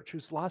in church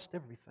who's lost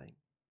everything.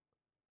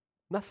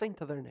 Nothing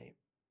to their name.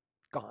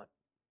 Gone.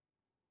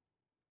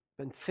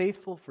 Been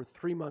faithful for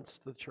 3 months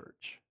to the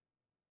church.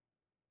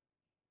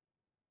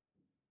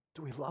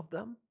 Do we love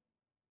them?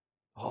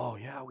 Oh,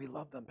 yeah, we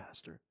love them,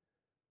 Pastor.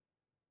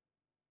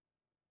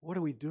 What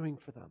are we doing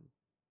for them?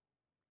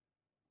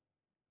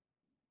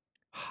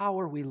 How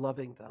are we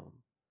loving them?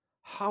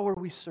 How are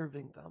we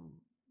serving them?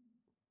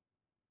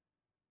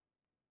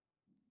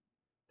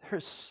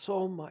 There's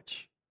so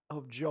much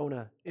of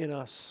Jonah in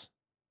us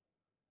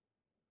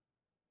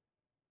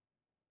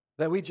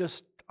that we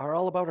just are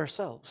all about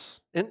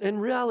ourselves. In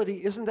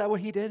reality, isn't that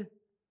what he did?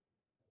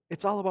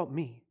 It's all about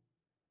me.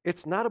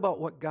 It's not about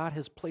what God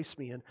has placed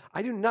me in.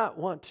 I do not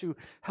want to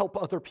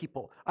help other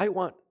people. I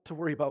want to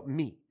worry about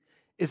me.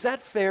 Is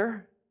that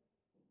fair?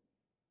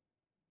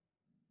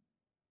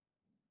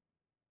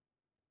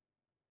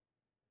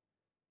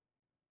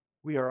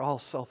 We are all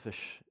selfish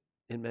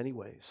in many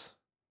ways.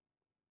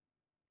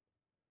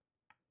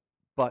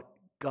 But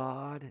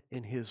God,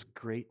 in his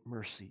great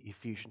mercy,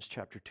 Ephesians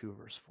chapter 2,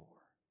 verse 4,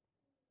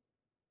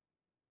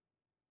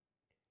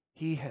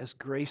 he has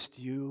graced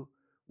you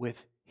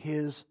with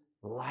his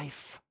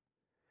life.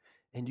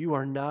 And you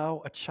are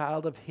now a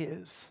child of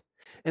his.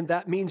 And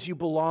that means you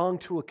belong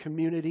to a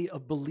community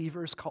of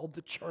believers called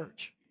the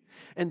church.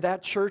 And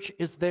that church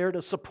is there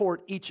to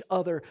support each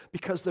other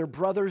because they're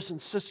brothers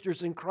and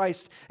sisters in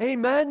Christ.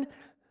 Amen?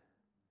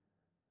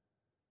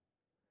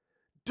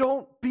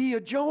 Don't be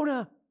a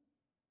Jonah.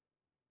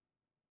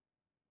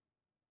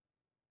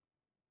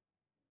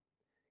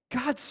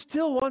 God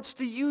still wants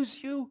to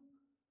use you.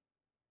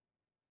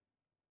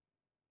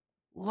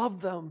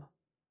 Love them,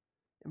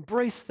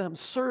 embrace them,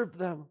 serve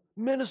them,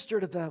 minister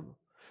to them.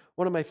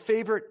 One of my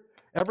favorite,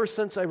 ever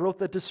since I wrote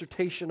the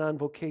dissertation on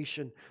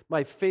vocation,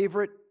 my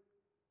favorite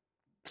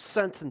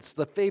sentence,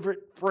 the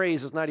favorite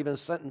phrase is not even a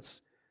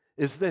sentence,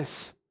 is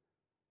this: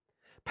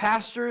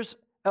 pastors,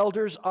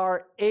 elders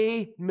are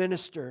a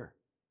minister.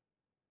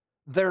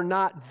 They're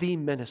not the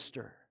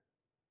minister.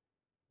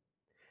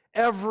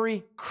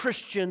 Every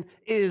Christian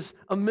is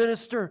a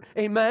minister.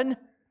 Amen?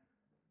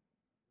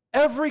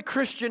 Every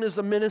Christian is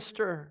a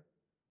minister.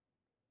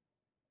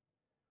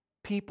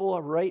 People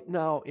are right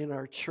now in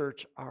our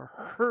church are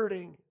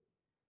hurting.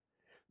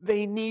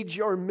 They need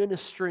your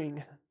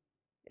ministering.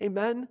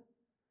 Amen?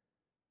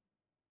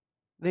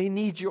 They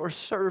need your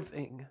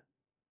serving.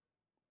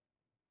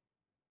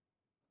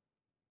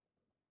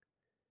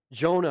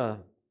 Jonah,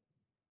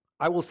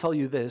 I will tell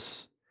you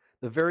this,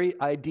 the very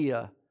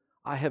idea,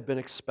 I have been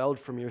expelled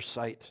from your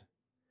sight,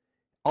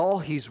 all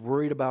he's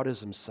worried about is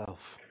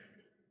himself.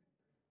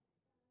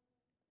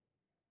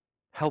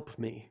 Help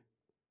me.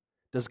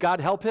 Does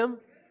God help him?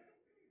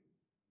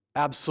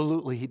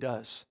 Absolutely he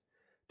does.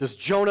 Does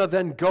Jonah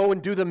then go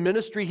and do the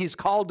ministry he's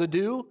called to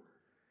do?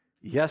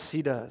 Yes,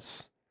 he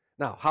does.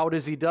 Now, how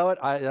does he do it?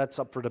 That's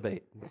up for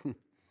debate.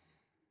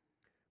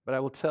 But I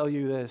will tell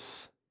you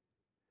this.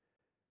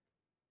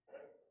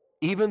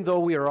 Even though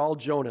we are all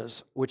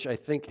Jonahs, which I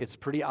think it's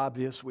pretty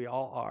obvious we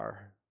all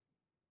are,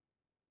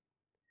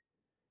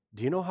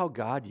 do you know how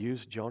God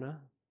used Jonah?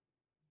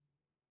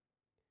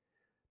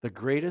 The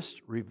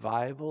greatest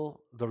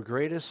revival, the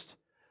greatest,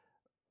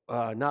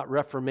 not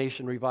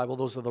reformation revival,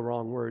 those are the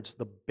wrong words,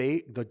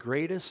 the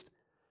greatest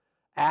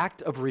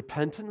act of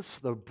repentance,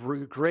 the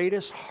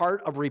greatest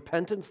heart of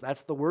repentance,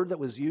 that's the word that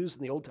was used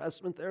in the Old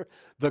Testament there,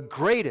 the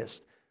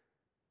greatest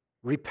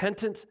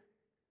repentant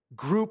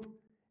group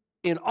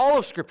in all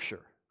of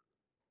Scripture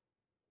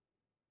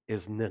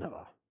is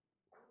Nineveh.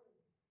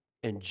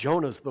 And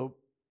Jonah's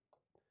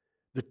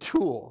the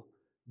tool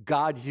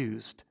God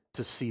used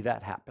to see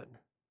that happen.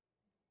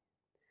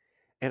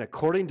 And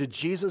according to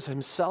Jesus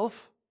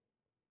himself,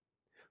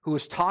 who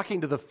was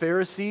talking to the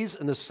Pharisees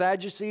and the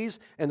Sadducees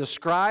and the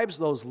scribes,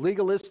 those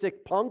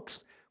legalistic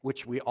punks,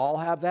 which we all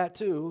have that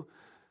too,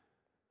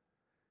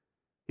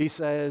 he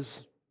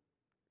says,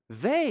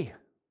 the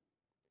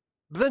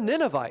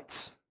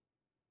Ninevites,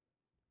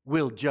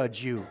 will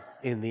judge you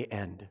in the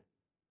end.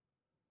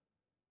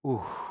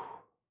 Ooh.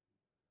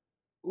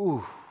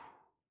 Ooh.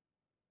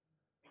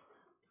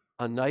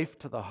 A knife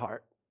to the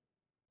heart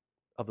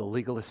of the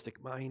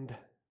legalistic mind.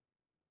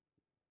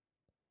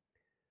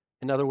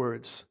 In other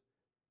words,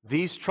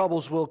 these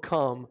troubles will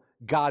come,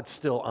 God's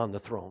still on the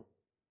throne.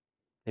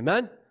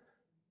 Amen?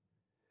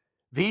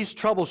 These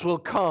troubles will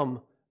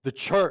come, the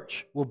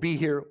church will be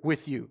here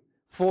with you,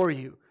 for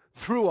you,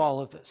 through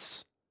all of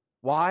this.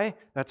 Why?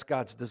 That's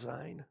God's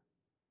design.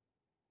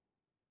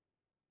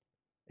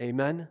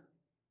 Amen?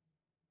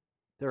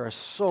 There are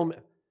so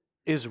many.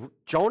 Is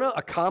Jonah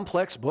a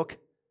complex book?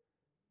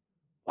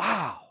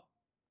 Wow.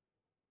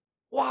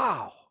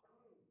 Wow.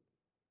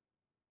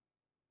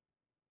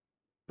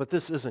 But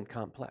this isn't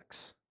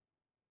complex.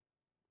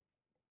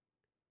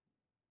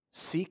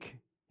 Seek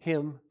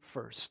Him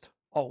first,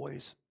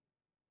 always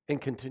and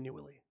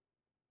continually.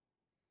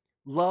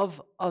 Love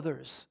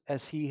others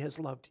as He has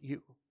loved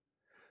you.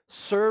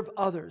 Serve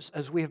others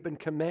as we have been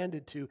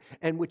commanded to,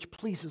 and which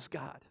pleases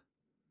God.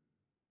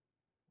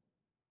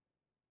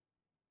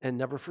 And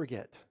never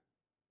forget,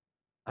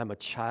 I'm a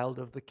child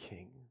of the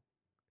King.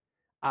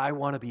 I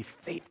want to be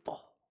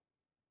faithful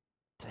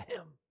to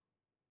Him.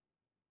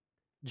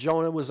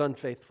 Jonah was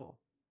unfaithful.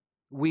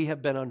 We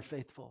have been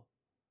unfaithful.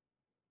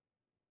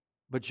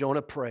 But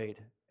Jonah prayed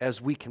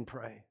as we can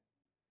pray.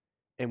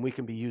 And we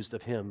can be used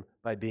of Him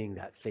by being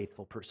that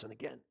faithful person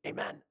again.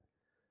 Amen.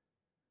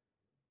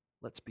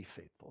 Let's be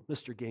faithful.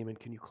 Mr. Gaiman,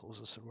 can you close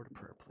us in a word of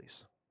prayer,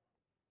 please?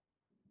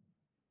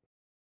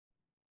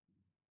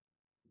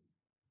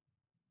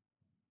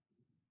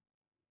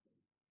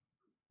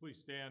 Please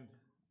stand.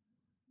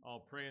 I'll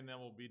pray and then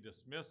we'll be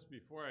dismissed.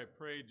 Before I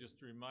pray,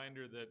 just a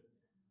reminder that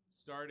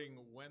starting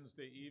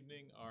Wednesday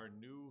evening are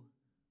new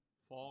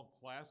fall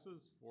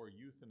classes for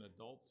youth and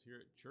adults here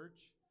at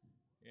church.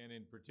 And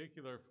in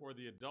particular for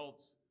the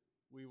adults,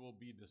 we will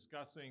be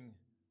discussing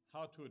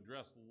how to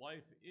address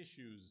life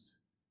issues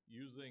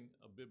using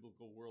a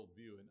biblical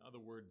worldview. In other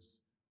words,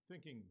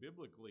 thinking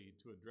biblically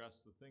to address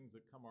the things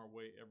that come our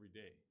way every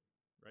day,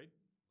 right?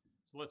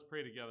 So let's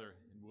pray together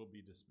and we'll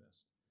be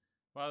dismissed.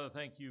 Father,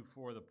 thank you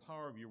for the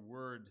power of your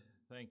word.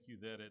 Thank you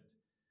that it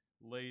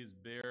lays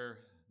bare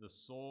the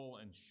soul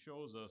and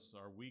shows us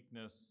our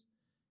weakness,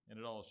 and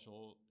it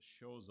also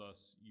shows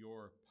us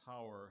your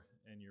power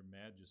and your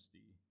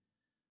majesty.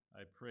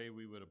 I pray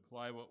we would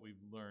apply what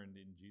we've learned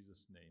in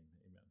Jesus' name.